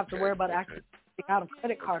 So you don't have to worry about actually filling out a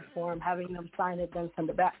credit card form, having them sign it, then send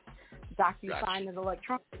it back. DocuSign is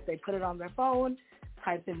electronic. They put it on their phone,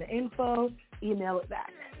 type in the info, email it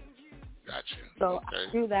back. Gotcha. So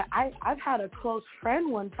I do that. I've had a close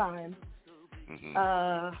friend one time.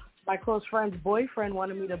 My close friend's boyfriend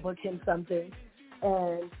wanted me to book him something,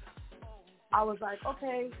 and I was like,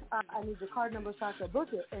 okay, I need your card number so I can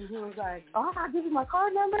book it. And he was like, oh, I'll give you my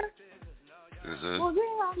card number? Well,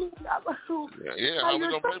 how we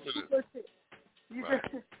going to pay for this?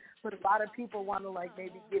 But a lot of people want to,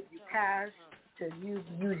 maybe give you cash to use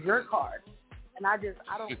your card. And I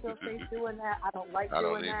don't feel safe doing that. I don't like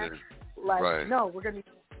doing that. No, we're going to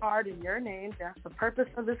use the card in your name. That's the purpose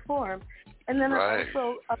of this form. And then it's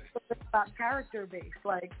also about character-based.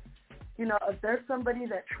 If there's somebody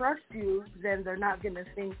that trusts you, then they're not going to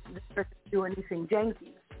think they're going to do anything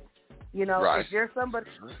janky. If you're somebody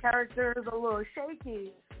whose character is a little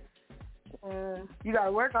shaky, you got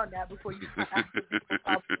to work on that before you start asking.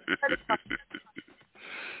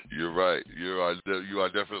 You're right. You are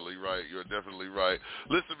definitely right. You're definitely right.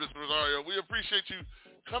 Listen, Mr. Rosario, we appreciate you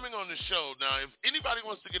coming on the show. Now, if anybody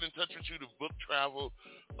wants to get in touch with you to book travel,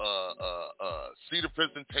 see the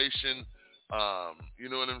presentation, you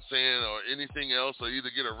know what I'm saying, or anything else, or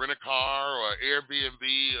either get a rent-a-car or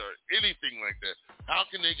Airbnb or anything like that, how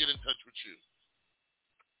can they get in touch with you?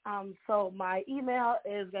 So my email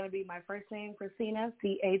is going to be my first name, Christina,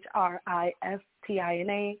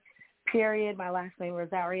 Christina, period, my last name,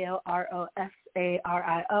 Rosario,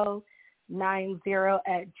 Rosario,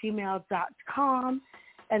 90@gmail.com.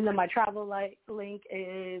 And then my travel link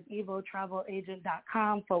is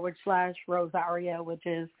evotravelagent.com/Rosario, which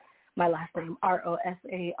is my last name, Rosario.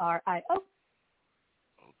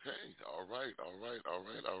 Okay, all right.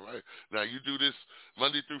 Now, you do this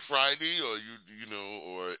Monday through Friday, or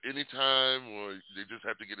or anytime, or they just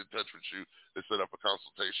have to get in touch with you to set up a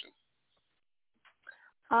consultation?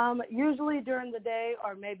 Usually during the day,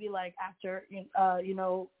 or maybe after,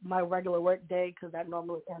 my regular work day, because that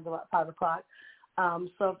normally ends about 5 o'clock.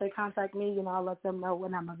 So if they contact me, I'll let them know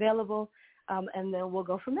when I'm available, and then we'll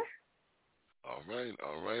go from there. All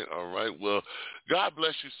right. Well, God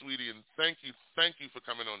bless you, sweetie, and thank you for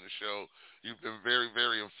coming on the show. You've been very,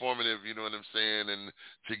 very informative, you know what I'm saying, and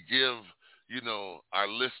to give, our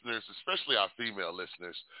listeners, especially our female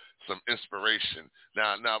listeners, some inspiration.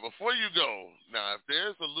 Now, before you go, if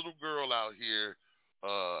there's a little girl out here,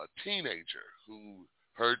 a teenager, who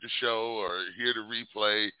heard the show or hear the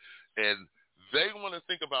replay, and they want to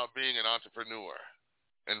think about being an entrepreneur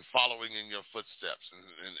and following in your footsteps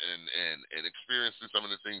and experiencing some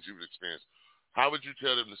of the things you've experienced, how would you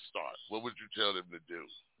tell them to start? What would you tell them to do?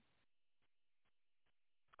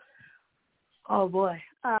 Oh, boy.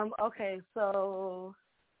 Okay, so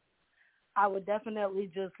I would definitely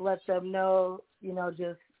just let them know,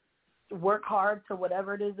 just work hard to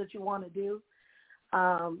whatever it is that you want to do,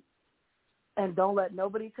 and don't let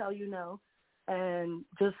nobody tell you no, and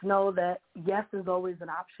just know that yes is always an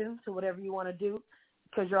option to whatever you want to do,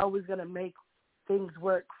 because you're always going to make things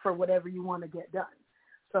work for whatever you want to get done.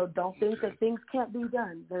 So don't think that things can't be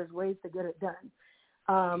done. There's ways to get it done.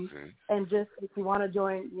 And just if you want to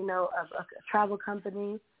join, a travel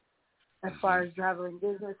company as far as traveling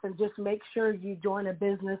business, and just make sure you join a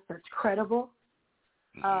business that's credible.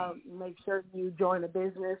 Make sure you join a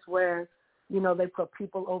business where, they put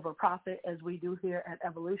people over profit, as we do here at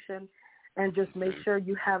Evolution, and just make sure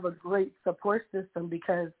you have a great support system,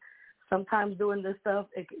 because sometimes doing this stuff,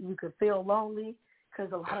 you could feel lonely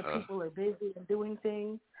because a lot of people are busy and doing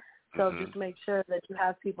things. So just make sure that you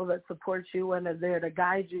have people that support you and are there to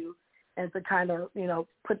guide you and to kind of,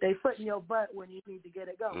 put their foot in your butt when you need to get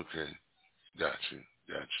it going. Okay. Got you.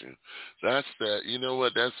 That's that. You know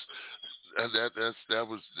what? That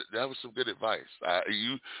was some good advice. I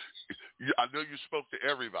know you spoke to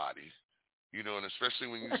everybody. And especially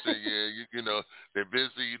when you say, they're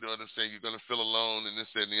busy, you know what I'm saying, you're going to feel alone and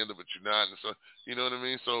this, that, and the other, but you're not. And so, you know what I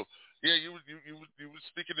mean? So, yeah, you were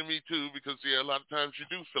speaking to me, too, because, a lot of times you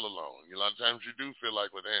do feel alone. A lot of times you do feel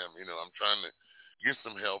like, well, damn, I'm trying to get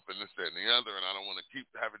some help and this, that, and the other, and I don't want to keep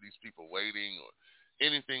having these people waiting or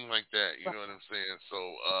anything like that. You know what I'm saying?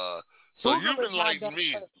 So you've enlightened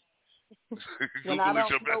me. Google is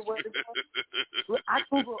your best friend. I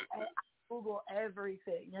Google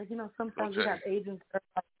everything. You know, sometimes we have agents that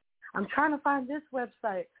are like, I'm trying to find this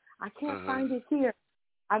website. I can't find it here.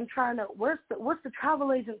 I'm trying to, what's the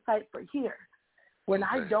travel agent site for here? When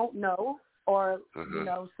I don't know, or, you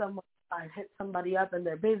know, I hit somebody up and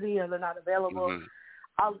they're busy or they're not available,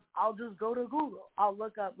 I'll just go to Google. I'll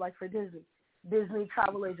look up, like, for Disney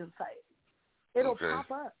travel agent site. It'll pop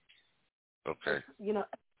up. Okay. You know,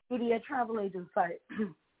 media travel agent site.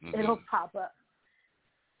 It'll pop up.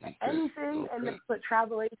 Anything, and then put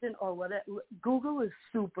travel agent or whatever. Google is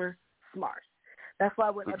super smart. That's why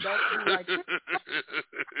when adults be like,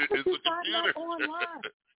 it's you find that online.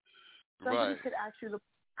 Somebody could ask you the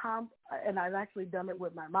and I've actually done it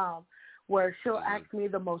with my mom, where she'll ask me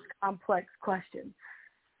the most complex question.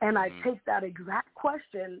 And I take that exact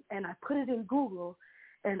question and I put it in Google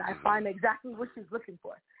and I find exactly what she's looking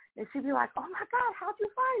for. And she'd be like, oh my God, how'd you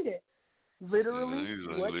find it?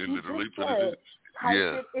 Literally, what you just said, type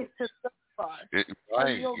it into search bar.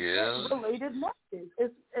 And you'll get related messages.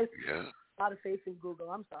 It's a lot of faith in Google.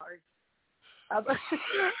 I'm sorry. I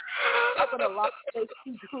put a lot of faith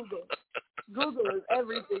in Google. Google is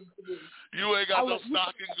everything to me. You ain't got no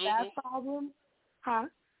stock in Google? That problem? Huh?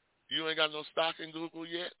 You ain't got no stock in Google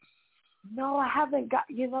yet? No, I haven't got,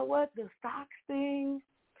 you know what, the stocks thing,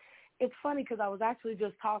 it's funny because I was actually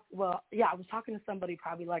just I was talking to somebody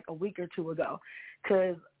probably like a week or two ago,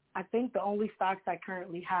 because I think the only stocks I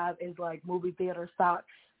currently have is like movie theater stock,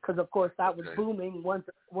 because of course that was booming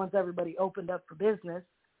once everybody opened up for business.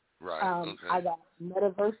 Right. I got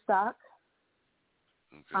metaverse stock,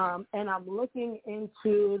 and I'm looking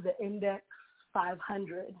into the index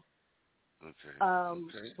 500.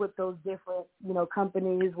 With those different, you know,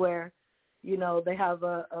 companies where, you know, they have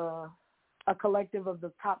a collective of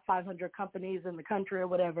the top 500 companies in the country or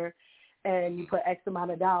whatever, and you put X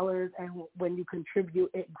amount of dollars, and when you contribute,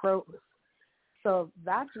 it grows. So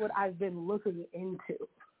that's what I've been looking into.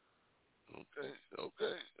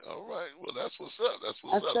 Okay. All right. Well, that's what's up.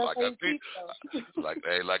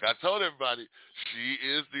 Like I told everybody, she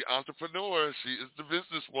is the entrepreneur. She is the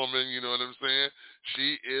businesswoman. You know what I'm saying?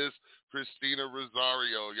 She is Christina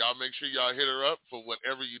Rosario. Y'all make sure y'all hit her up for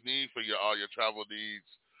whatever you need for all your travel needs,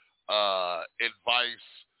 advice.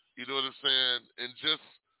 You know what I'm saying? And just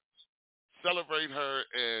celebrate her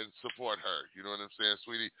and support her. You know what I'm saying,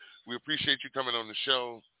 sweetie? We appreciate you coming on the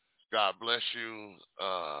show. God bless you.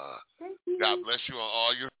 Thank you. God bless you on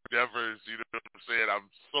all your endeavors. You know what I'm saying? I'm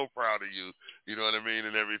so proud of you. You know what I mean?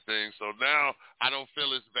 And everything. So now I don't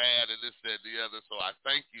feel as bad and this, that, and the other. So I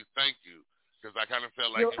thank you. Because I kind of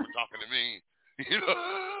felt like you were talking to me. You know?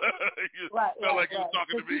 You felt like you were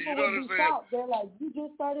talking to me. You know what I'm saying? They're like, you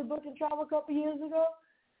just started booking travel a couple years ago?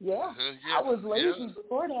 Yeah. I was lazy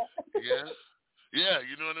before that. Yeah,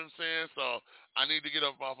 you know what I'm saying? So I need to get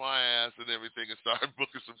up off my ass and everything and start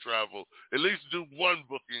booking some travel. At least do one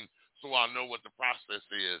booking so I'll know what the process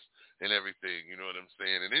is and everything. You know what I'm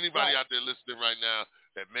saying? And anybody out there listening right now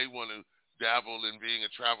that may want to dabble in being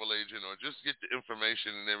a travel agent or just get the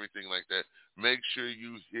information and everything like that, make sure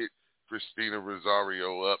you hit Christina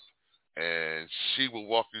Rosario up, and she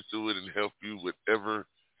will walk you through it and help you whatever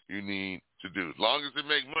you need to do. As long as it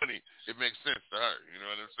makes money, it makes sense to her. You know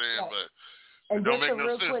what I'm saying? But and don't just make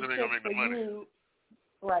no sense. It ain't gonna make no money.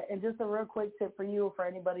 Right, and just a real quick tip for you, for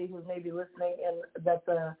anybody who's maybe listening and that's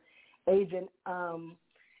a agent.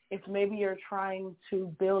 If maybe you're trying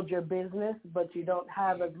to build your business, but you don't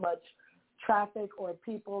have as much traffic or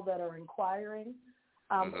people that are inquiring,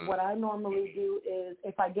 what I normally do is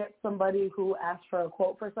if I get somebody who asks for a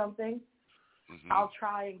quote for something, I'll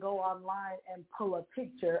try and go online and pull a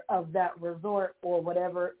picture of that resort or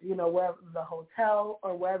whatever, you know, wherever the hotel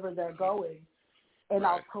or wherever they're going, and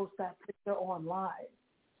I'll post that picture online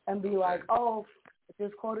and be like, oh, I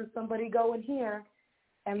just quoted somebody going here,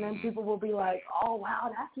 and then people will be like, oh, wow,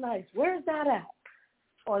 that's nice. Where's that at?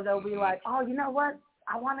 Or they'll be like, oh, you know what?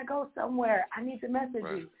 I want to go somewhere. I need to message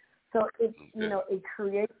you. So it, you know, it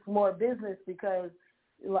creates more business because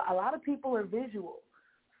a lot of people are visual.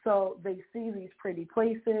 So they see these pretty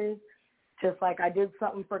places, just like I did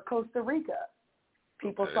something for Costa Rica.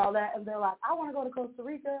 People saw that and they're like, I want to go to Costa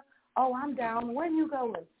Rica. Oh, I'm down. When you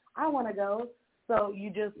going? I want to go. So you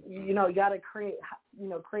just, you know, you got to create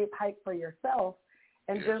hype for yourself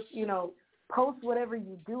and just, you know, post whatever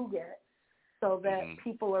you do get so that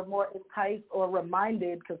people are more enticed or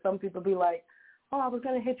reminded, because some people be like, oh, I was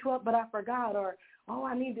going to hit you up, but I forgot, or, oh,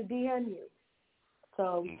 I need to DM you.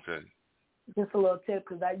 So just a little tip,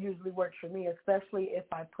 because that usually works for me, especially if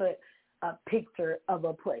I put a picture of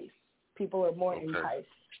a place. People are more enticed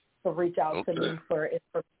to reach out to me for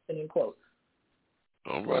information and quotes.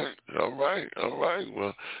 All right.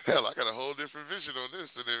 Well, hell, I got a whole different vision on this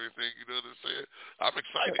and everything, you know what I'm saying? I'm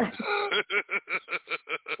excited.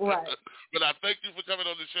 Right. But I thank you for coming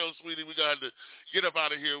on the show, sweetie. We got to get up out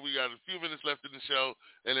of here. We got a few minutes left in the show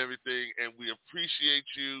and everything, and we appreciate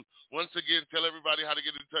you. Once again, tell everybody how to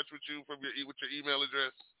get in touch with you with your email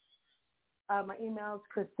address. My email is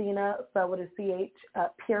Christina, spelled with a CH,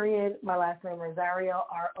 period. My last name Rosario,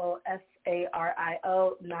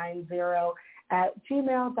 Rosario 90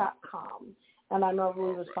 @gmail.com. And I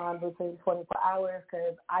normally respond within 24 hours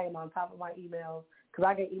because I am on top of my emails, because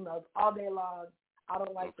I get emails all day long. I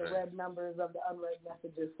don't like the red numbers of the unread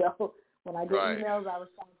messages. So when I get emails, I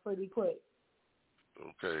respond pretty quick.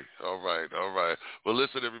 Okay. All right. Well,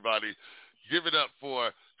 listen, everybody. Give it up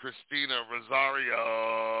for Christina Rosario.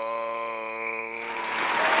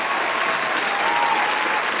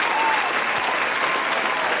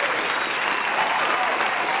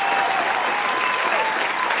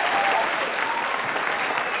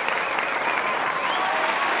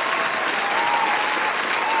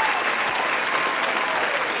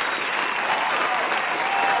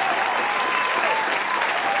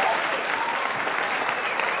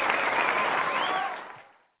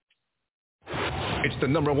 It's the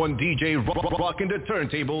 #1 DJ rocking the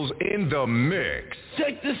turntables in the mix.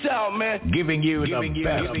 Check this out, man. Giving you the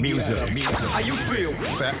best music. How you feel?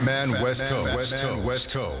 Fat Man West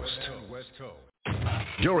Coast.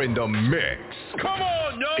 You're in the mix. Come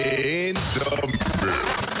on, yo. In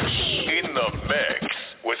the mix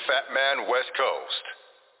with Fat Man West Coast.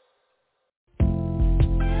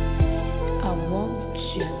 I want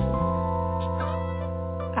you.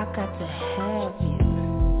 I got to have you.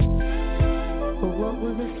 But what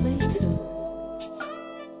will this lead to?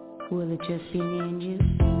 Will it just be me and you?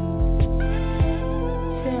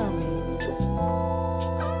 Tell me.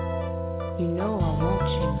 You know I want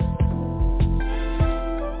you.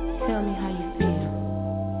 Tell me how you feel.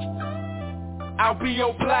 I'll be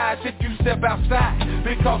obliged if you step outside,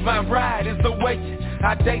 because my ride is awaiting.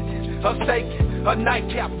 I date a steak, a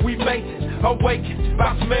nightcap, we make it. Awakened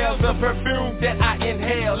by smells of perfume that I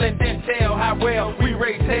inhale, and then tell how well we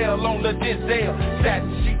raise hell on the Denzel. Satin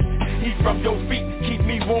sheets, heat from your feet, keep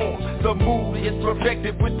me warm. The mood is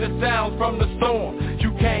perfected with the sounds from the storm.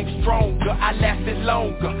 You came stronger, I lasted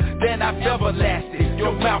longer than I've ever lasted.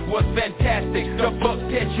 Your mouth was fantastic, the fuck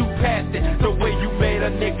test you passed it. The way you made a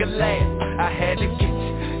nigga laugh, I had to get you.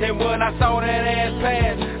 And when I saw that ass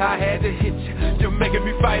pass, I had to hit you. You're making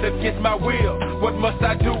me fight against my will. What must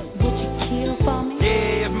I do? Would you kill for me?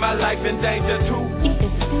 Yeah, if my life in danger too. You can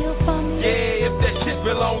steal for me? Yeah, if that shit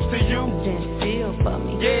belongs to you. Then steal for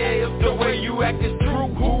me. Yeah, if the way you act is true,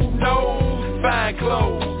 who knows? Fine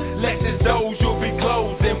clothes, Lexus doors, you'll be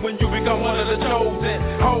closing when you become one of the chosen.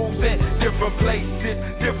 Hoes in different places,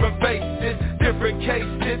 different faces, different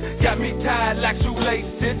cases. Got me tied like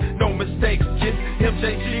shoelaces, no mistakes, just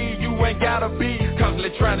MJG, you ain't gotta be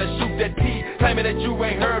constantly trying to shoot that T, claiming that you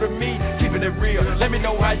ain't heard of me, keeping it real. Let me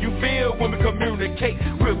know how you feel when we communicate.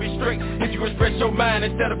 We'll be straight if you express your mind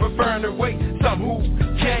instead of preferring to wait. Some who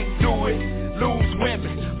can't do it lose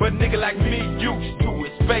women, but nigga like me used to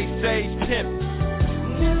it. Space age pimp.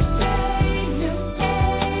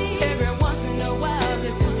 Every once in a while,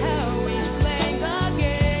 this is how we play the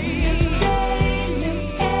game.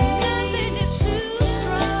 Nothing is too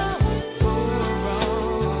strong or wrong.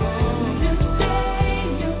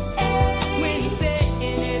 When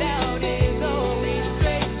saying it out is only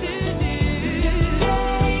straight to do.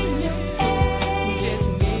 Just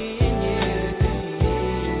me and you.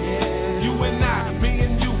 You and I, me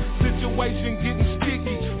and you, situation getting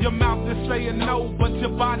sticky. Your mouth is saying no, but your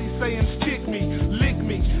body saying stick me, lick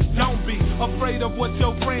me. Don't be afraid of what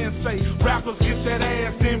your friends say. Rappers get that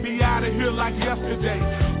ass, then be out of here like yesterday.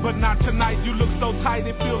 But not tonight, you look so tight,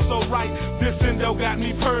 it feels so right. This endo got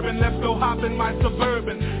me purring, let's go hop in my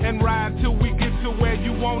Suburban and ride till we get to where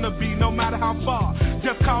you wanna be, no matter how far.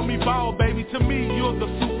 Just call me ball, baby, to me you're the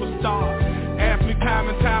superstar. Ask me time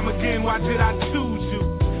and time again, why did I choose you?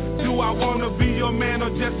 Do I wanna be your man or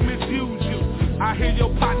just misuse you? I hear your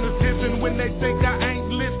partners dissing when they think I ain't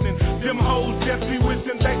listening. Them hoes just be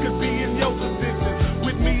wishing they could be in your position.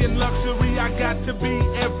 With me in luxury, I got to be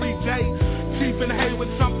every day. Cheap and hay with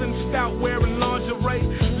something stout, wearing lingerie.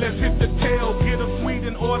 Let's hit the tail, get a sweet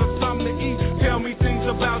and order something to eat. Tell me things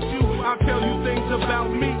about you, I'll tell you things about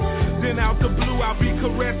me. Then out the blue, I'll be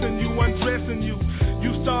caressing you, undressing you.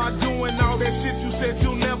 You start doing all that shit you said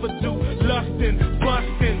you'll never do. Lusting,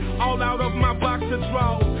 busting, all out of my boxer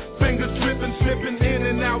drawers. Fingers dripping slipping in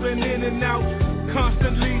and out and in and out,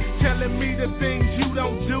 constantly telling me the things you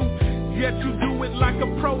don't do. Yet you do it like a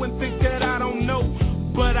pro and think that I don't know.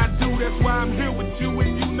 But I do, that's why I'm here with you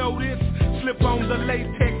and you know this. Slip on the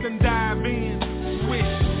latex and dive in. Swish.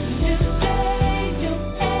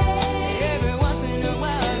 Every once in a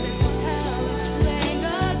while, this is how I play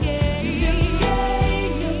the game.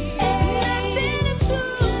 Nothing is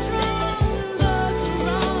too strong, so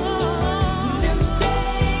wrong.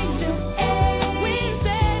 We're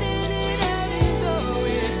setting it out, it's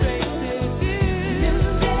always great to do.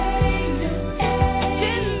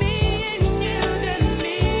 Just me and you, just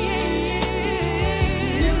me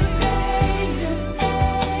and you.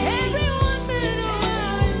 Every once in a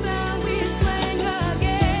while, it's how we play the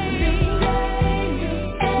game.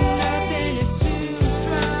 Nothing is too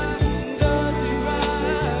strong, so too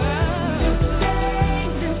wrong.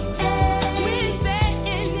 We're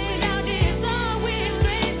setting it out, it's always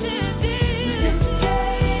great to do.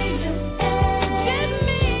 Just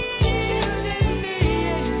me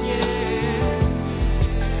and you.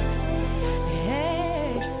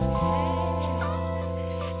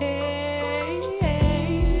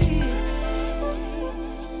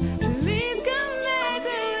 Please come back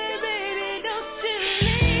away, baby, don't you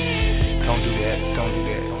leave. Don't do that, don't do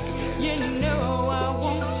that, don't do that. You know I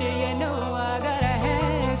want you, you know I gotta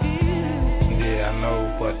have you. Yeah, I know,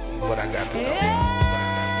 but what I got to do.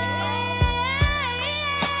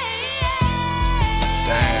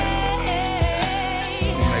 Damn.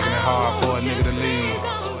 You making it hard for a nigga to leave.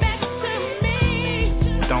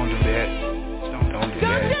 Don't do that. Don't do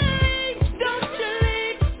that.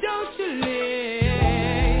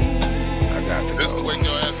 I got to This go. is wake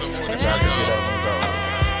your ass up for the I got to get up and go.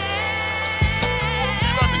 You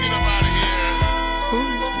about to get up out of here.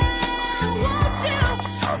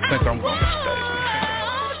 I think I'm gonna stay.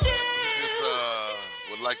 Just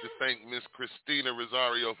would like to thank Miss Christina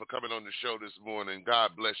Rosario for coming on the show this morning.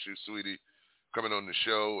 God bless you, sweetie, coming on the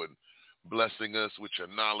show and blessing us with your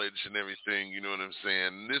knowledge and everything. You know what I'm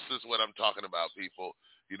saying? This is what I'm talking about, people.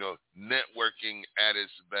 You know, networking at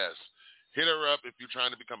its best. Hit her up if you're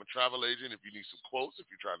trying to become a travel agent, if you need some quotes, if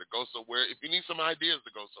you're trying to go somewhere, if you need some ideas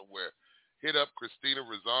to go somewhere. Hit up Christina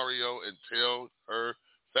Rosario and tell her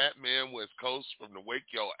Fat Man West Coast from the Wake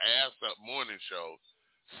Your Ass Up morning show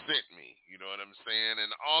sent me. You know what I'm saying?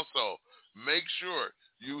 And also, make sure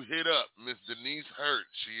you hit up Miss Denise Hurt.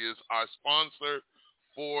 She is our sponsor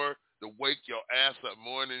for the Wake Your Ass Up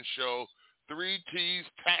morning show. 3T's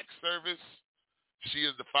Tax Service. She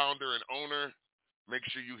is the founder and owner. Make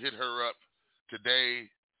sure you hit her up today,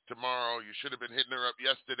 tomorrow. You should have been hitting her up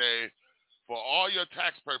yesterday for all your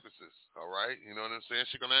tax purposes, all right? You know what I'm saying?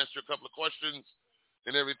 She's going to ask you a couple of questions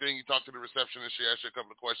and everything. You talk to the receptionist, she asks you a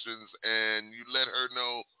couple of questions, and you let her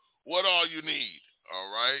know what all you need,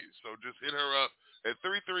 all right? So just hit her up at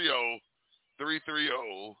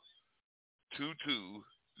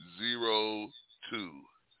 330-330-2202.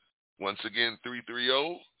 Once again,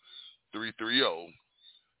 330-330-2202.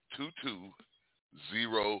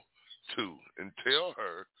 And tell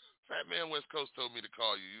her Fat Man West Coast told me to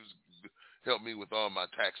call you. You help me with all my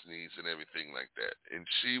tax needs and everything like that. And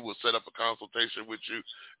she will set up a consultation with you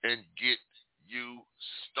and get you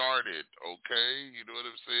started, okay? You know what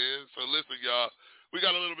I'm saying? So listen, y'all, we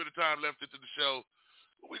got a little bit of time left into the show.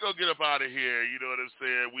 We're going to get up out of here, you know what I'm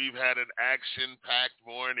saying? We've had an action-packed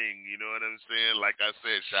morning, you know what I'm saying? Like I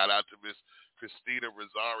said, shout out to Miss Christina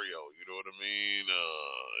Rosario, you know what I mean?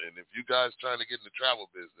 And if you guys trying to get in the travel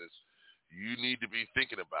business, you need to be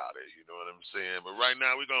thinking about it, you know what I'm saying? But right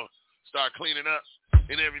now, we're going to start cleaning up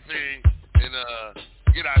and everything and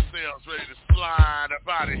get ourselves ready to slide up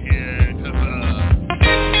out of here.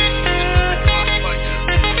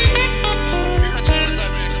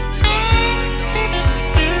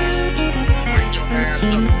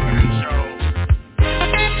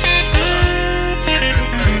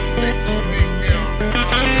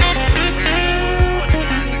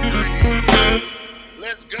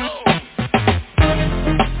 Let's go.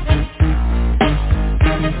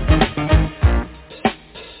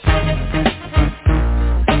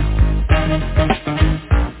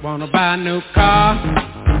 Wanna buy a new car,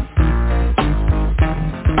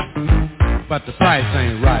 but the price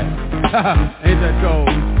ain't right. Ain't that cold?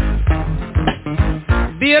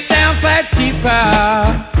 Be a downside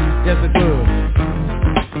cheaper, yes it would.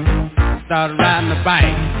 Started riding a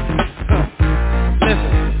bike.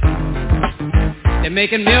 Listen, they're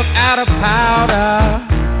making milk out of powder.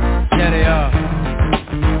 Yeah they are.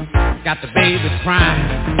 Got the babies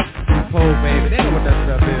crying. Poor baby, they know what that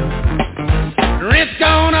stuff is. The rent's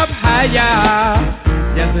gone up higher,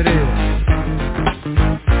 yes it is.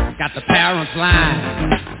 Got the parents lying.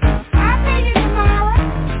 I think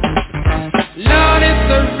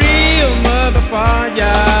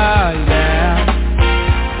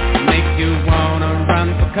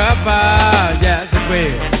cover, yes it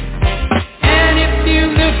will. And if you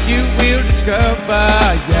look, you will discover,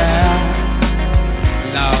 yeah.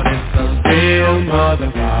 Lord, it's a real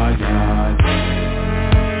motherfucker.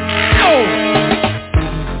 Oh!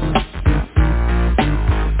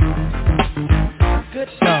 Good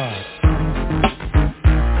God.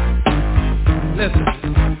 Listen,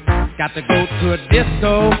 got to go to a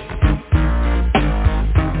disco.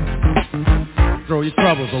 Throw your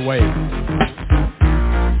troubles away.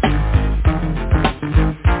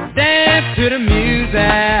 Dance to the music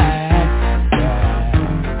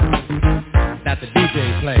that the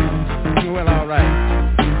DJ plays. Well, alright.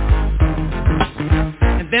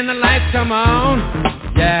 And then the lights come on,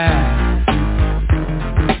 yeah,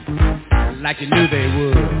 like you knew they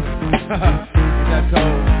would. Is that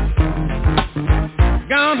cold?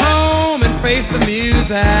 Gone home and face the music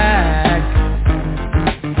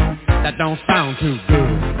that don't sound too good.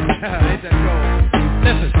 Ain't that cold?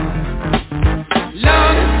 Listen.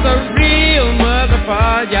 Lord, it's a real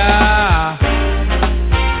motherfucker.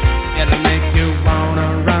 It'll make you wanna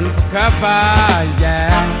run for cover,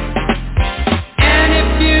 yeah. And if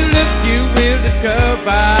you look, you will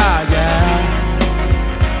discover, yeah.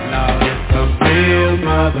 Lord, it's a real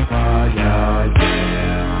motherfucker, yeah.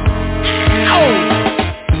 Oh!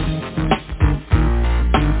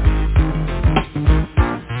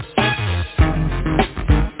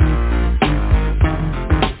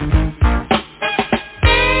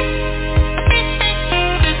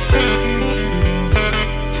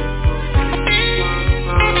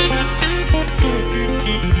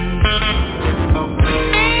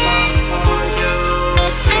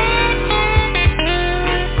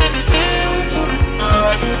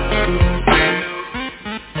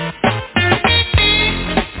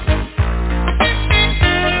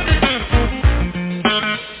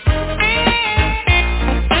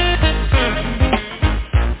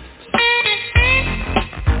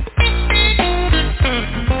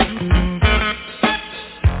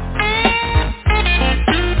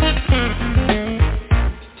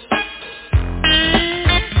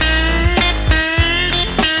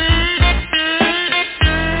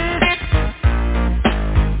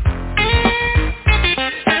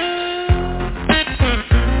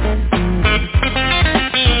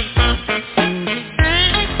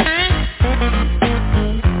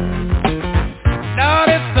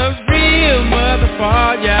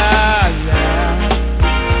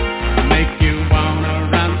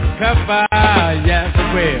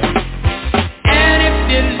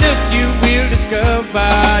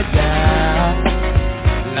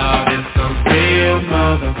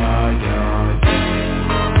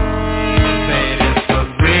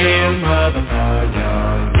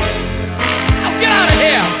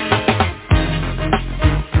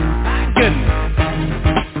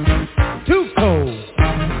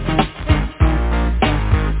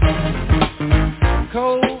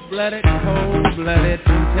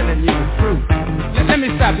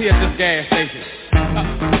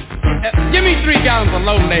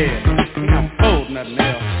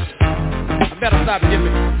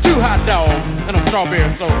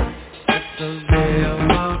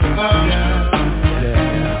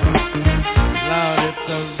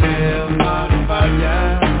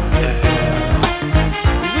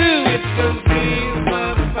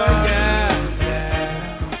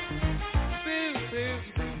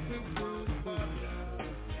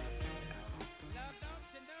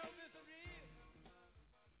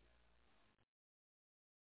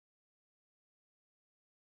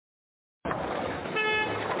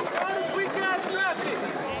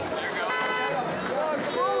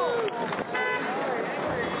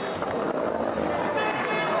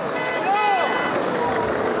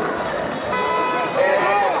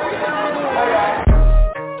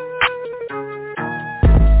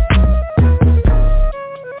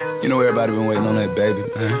 Everybody been waiting on that baby,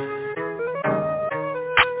 man.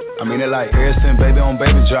 I mean, it like ever since baby on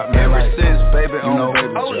baby drop, man. Ever since baby on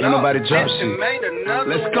baby drop, ain't nobody drop shit.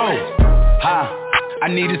 Let's go. Ha. I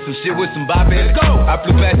needed some shit with some bop in it. Let's go. I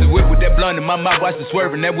flew past the whip with that blunt in my mouth, watched it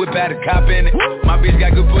swerving. That whip had a cop in it. My bitch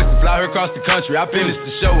got good pussy, fly her across the country. I finished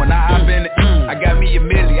the show and I hop in it. I got me a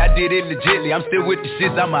milli, I did it legitly. I'm still with the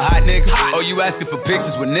shits, I'm a hot nigga. Oh, you asking for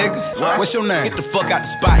pictures with niggas? What's your name? Get the fuck out the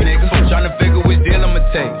spot, nigga. Tryna figure which deal I'ma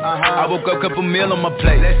take. I woke up, couple meal on my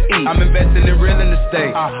plate. Let's eat. I'm investing in real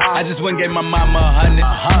estate. I just went and gave my mama 100.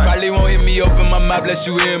 Probably won't hear me open my mouth, bless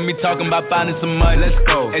you hear me talking about finding some money. Let's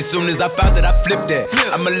go. As soon as I found that, I flipped that.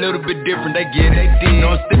 I'm a little bit different, they get it.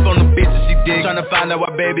 No, I'm stiff on the bitch and she dig. Tryna find out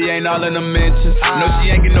why baby ain't all in the mentions. No, she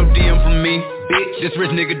ain't get no DM from me. Bitch, this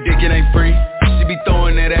rich nigga dick, it ain't free. She be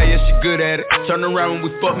throwing that at, yeah, she good at it. Turn around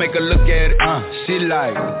when we fuck, make her look at it. She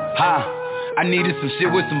like, ha. I needed some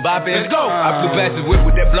shit with some bop in it. Let's go. I flew past the whip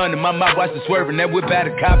with that blunt in my mouth, watched it swerving. That whip had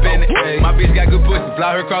a cop in it. My bitch got good pussy,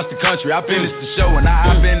 fly her across the country. I finished the show and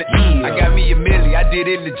I hop in it. I got me a milli, I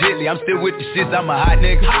did it legitly. I'm still with the shits, I'm a hot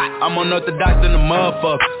nigga. I'm unorthodox than a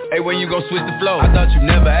motherfucker. Hey, when you gon' switch the flow? I thought you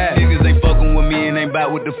never asked. Niggas ain't fucking with me and ain't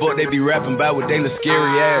bout what the fuck they be rapping about with they little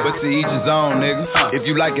scary ass. But to each his own, nigga. If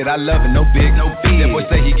you like it, I love it, no big, no fee. That boy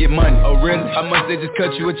say he get money. Oh really? How much they just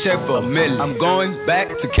cut you a check for? $1 million. I'm going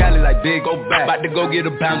back to Cali like big, go back. About to go get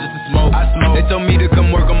a pound just to smoke. I smoke. They told me to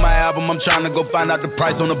come work on my album. I'm trying to go find out the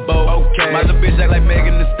price on the boat. Okay. My little bitch act like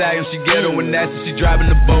Megan Thee Stallion. She ghetto and nasty. She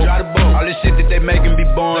driving the boat. All this shit that they making be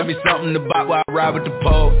born. Let me something to buy while I ride with the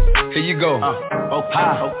pole. Here you go.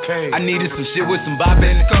 Okay. I needed some shit with some bop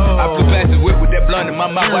in it. I flew past the whip with that blunt in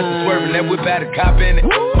my mouth, watched it swerving. That whip had a cop in it.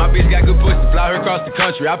 My bitch got good pussy, fly her across the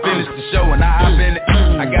country. I finished the show and I hop in it.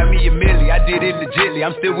 I got me a milli, I did it legitly.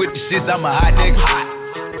 I'm still with the shits, I'm a hot nigga.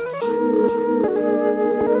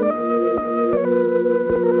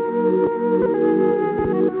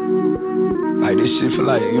 Like this shit for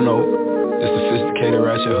like, you know, the sophisticated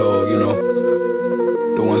ratchet hoe, you know,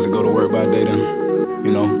 the ones that go to work by day then,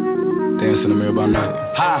 you know, dance in the mirror by night.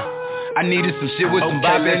 I needed some shit with some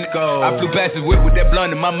bop in it. I flew past the whip with that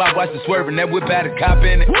blunt in my mouth, watched it swerving. That whip had a cop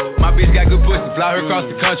in it. My bitch got good pussy, fly her across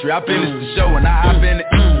the country. I finished the show and I hop in it.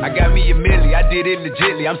 I got me a milli, I did it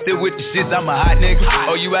legitly. I'm still with the shits, I'm a hot nigga.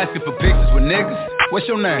 Oh, you asking for pictures with niggas? What's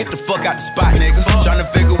your name? Get the fuck out the spot, nigga.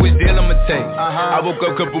 Tryna figure which deal I'ma take. I woke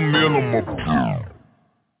up couple meal on my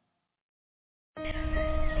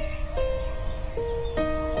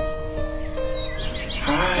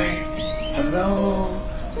Hi, hello,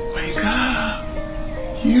 wake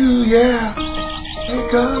up. You, yeah,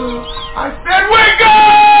 wake up. I said wake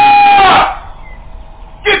up!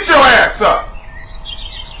 Get your ass up!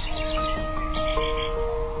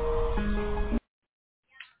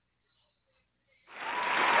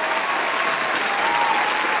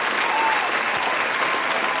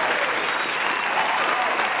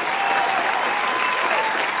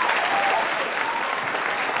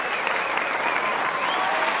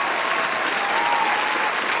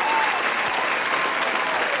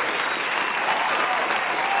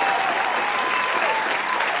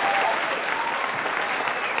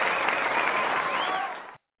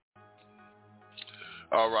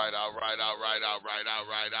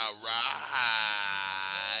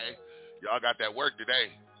 Y'all got that work today.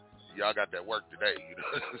 Y'all got that work today. You know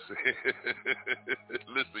what I'm saying?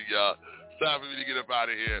 Listen, y'all. It's time for me to get up out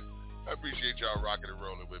of here. I appreciate y'all rocking and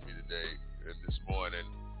rolling with me today and this morning.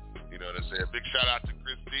 You know what I'm saying? Big shout out to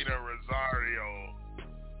Christina Rosario.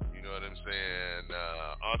 You know what I'm saying?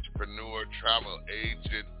 Entrepreneur, travel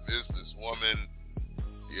agent, businesswoman.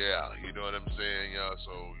 Yeah, you know what I'm saying, y'all.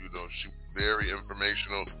 So, you know, she's very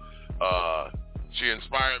informational. She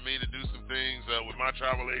inspired me to do some things with my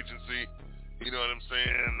travel agency. You know what I'm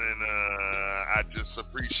saying? And I just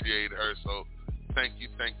appreciate her. So thank you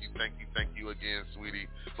again, sweetie.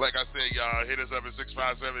 Like I said, y'all, hit us up at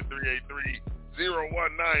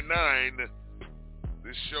 657-383-0199.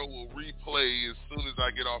 This show will replay as soon as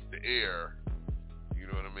I get off the air. You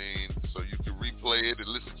know what I mean? So you can replay it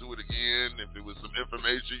and listen to it again. If there was some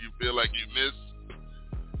information you feel like you missed,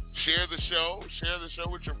 share the show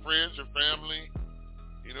with your friends, your family.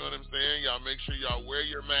 You know what I'm saying? Y'all make sure y'all wear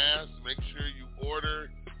your mask. Make sure you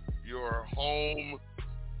order your home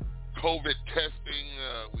COVID testing.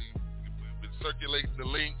 We've been circulating the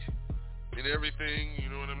link and everything. You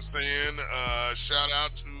know what I'm saying? Shout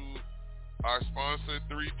out to our sponsor,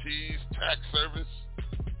 3T's Tax Service.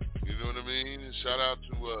 You know what I mean? And shout out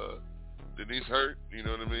to Denise Hurt. You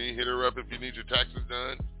know what I mean? Hit her up if you need your taxes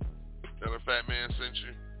done. Tell her Fat Man sent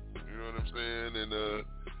you. You know what I'm saying? And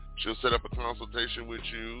she'll set up a consultation with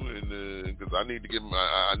you, and because I need to get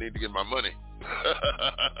my money.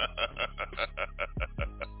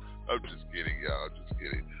 I'm just kidding, y'all. Just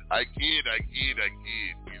kidding. I kid. You know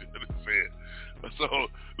what I'm saying? So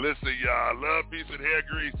listen, y'all. Love, peace, and hair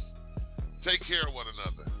grease. Take care of one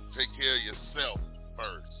another. Take care of yourself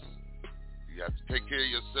first. You have to take care of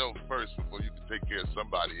yourself first before you can take care of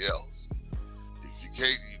somebody else. If you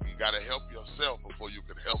can't, you got to help yourself before you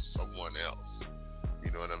can help someone else.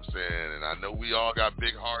 You know what I'm saying? And I know we all got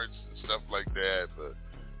big hearts and stuff like that, but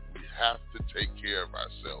we have to take care of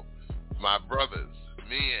ourselves. My brothers,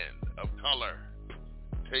 men of color,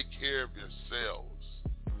 take care of yourselves,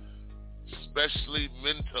 especially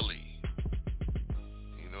mentally.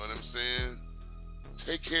 You know what I'm saying?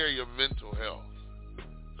 Take care of your mental health.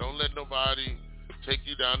 Don't let nobody take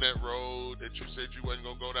you down that road that you said you wasn't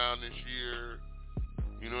going to go down this year.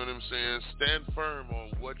 You know what I'm saying? Stand firm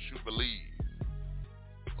on what you believe,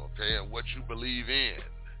 okay, and what you believe in,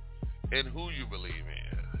 and who you believe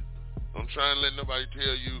in. Don't try and let nobody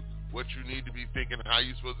tell you what you need to be thinking, how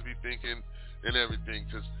you're supposed to be thinking, and everything,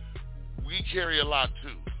 because we carry a lot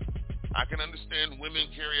too. I can understand women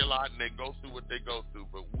carry a lot and they go through what they go through,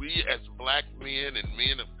 but we as black men and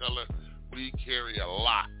men of color, we carry a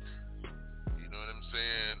lot. You know what I'm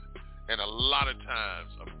saying? And a lot of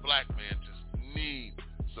times, a black man just needs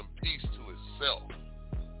some peace to himself.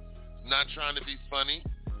 Not trying to be funny.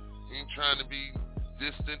 He ain't trying to be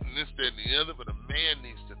distant and this, that, and the other, but a man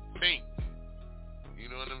needs to think. You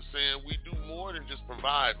know what I'm saying? We do more than just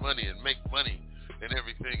provide money and make money and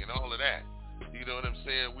everything and all of that. You know what I'm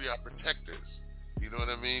saying? We are protectors. You know what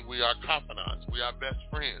I mean? We are confidants. We are best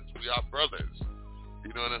friends. We are brothers.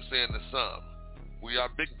 You know what I'm saying? To some. We are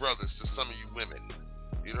big brothers to some of you women.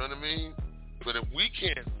 You know what I mean? But if we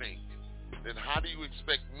can't think, then how do you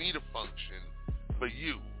expect me to function for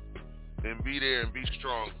you and be there and be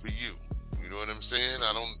strong for you? You know what I'm saying?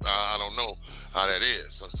 I don't know how that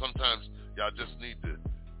is. So sometimes y'all just need to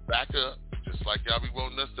back up, just like y'all be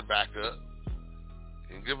wanting us to back up,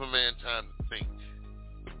 and give a man time to think.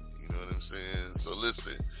 You know what I'm saying? So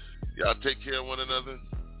listen, y'all take care of one another.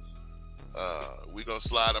 We gonna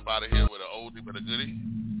slide up out of here with an oldie but a goodie.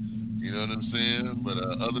 You know what I'm saying? But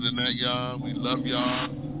other than that, y'all, we love y'all.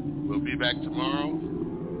 We'll be back tomorrow.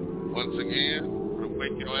 Once again, for the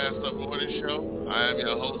Wake Your Ass Up Morning Show. I am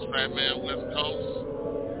your host, Fat Man West Coast.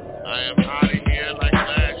 I am out of here like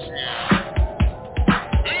last year.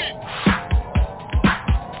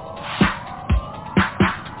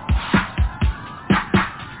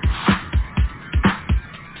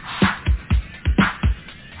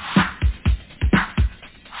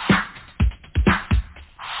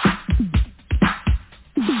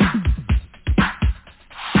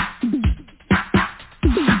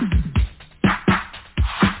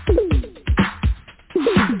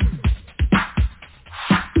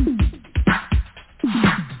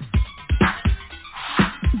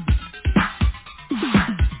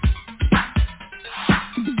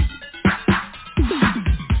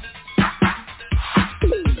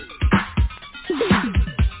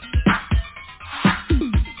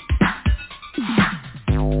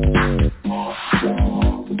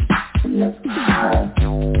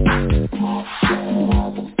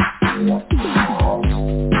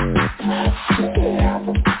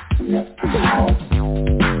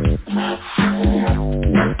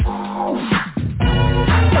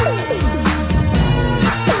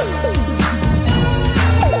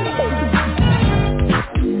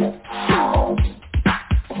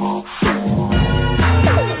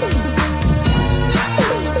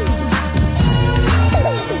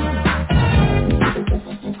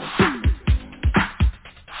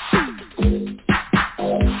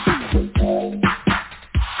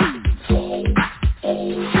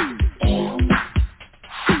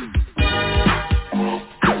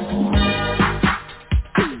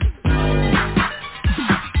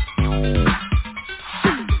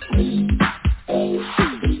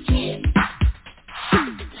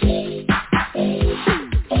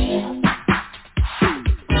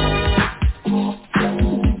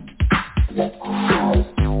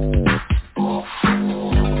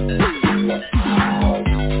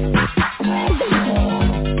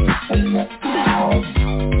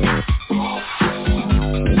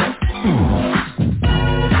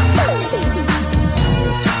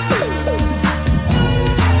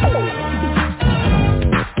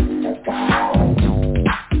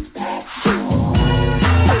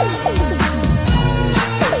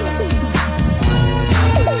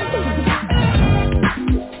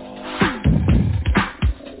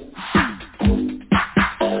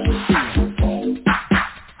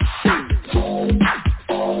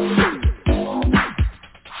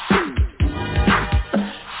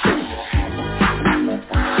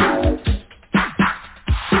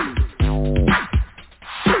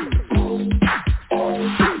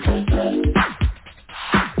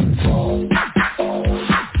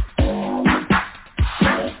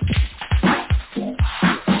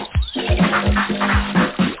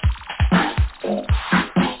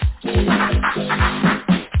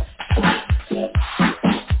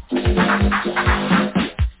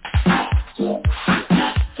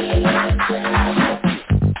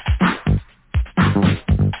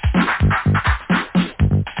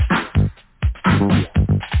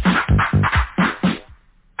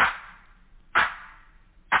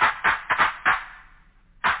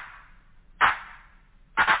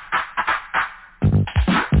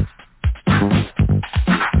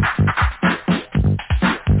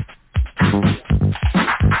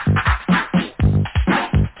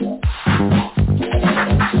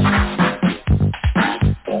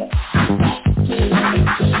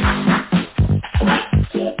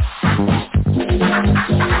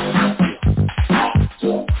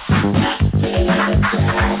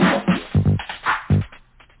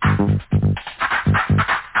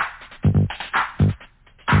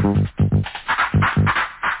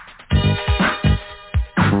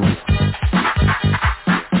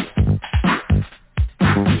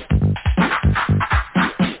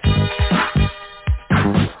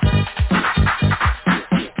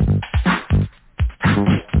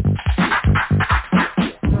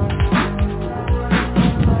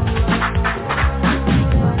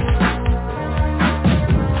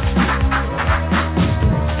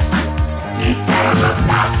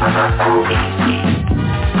 Black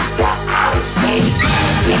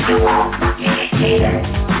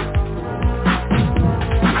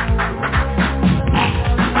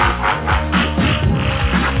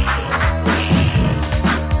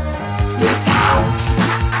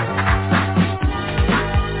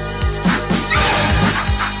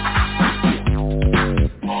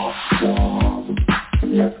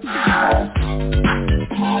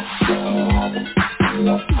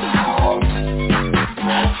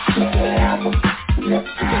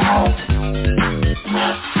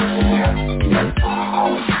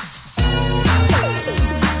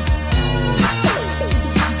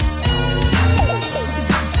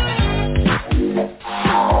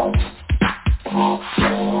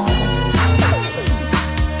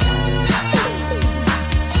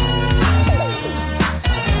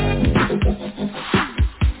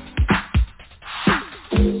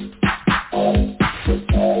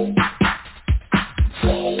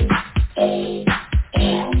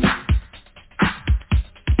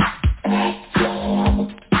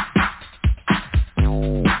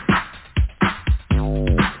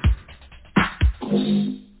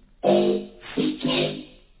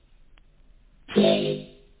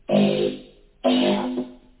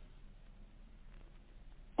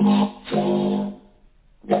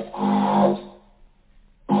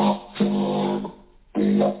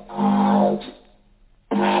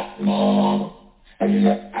man,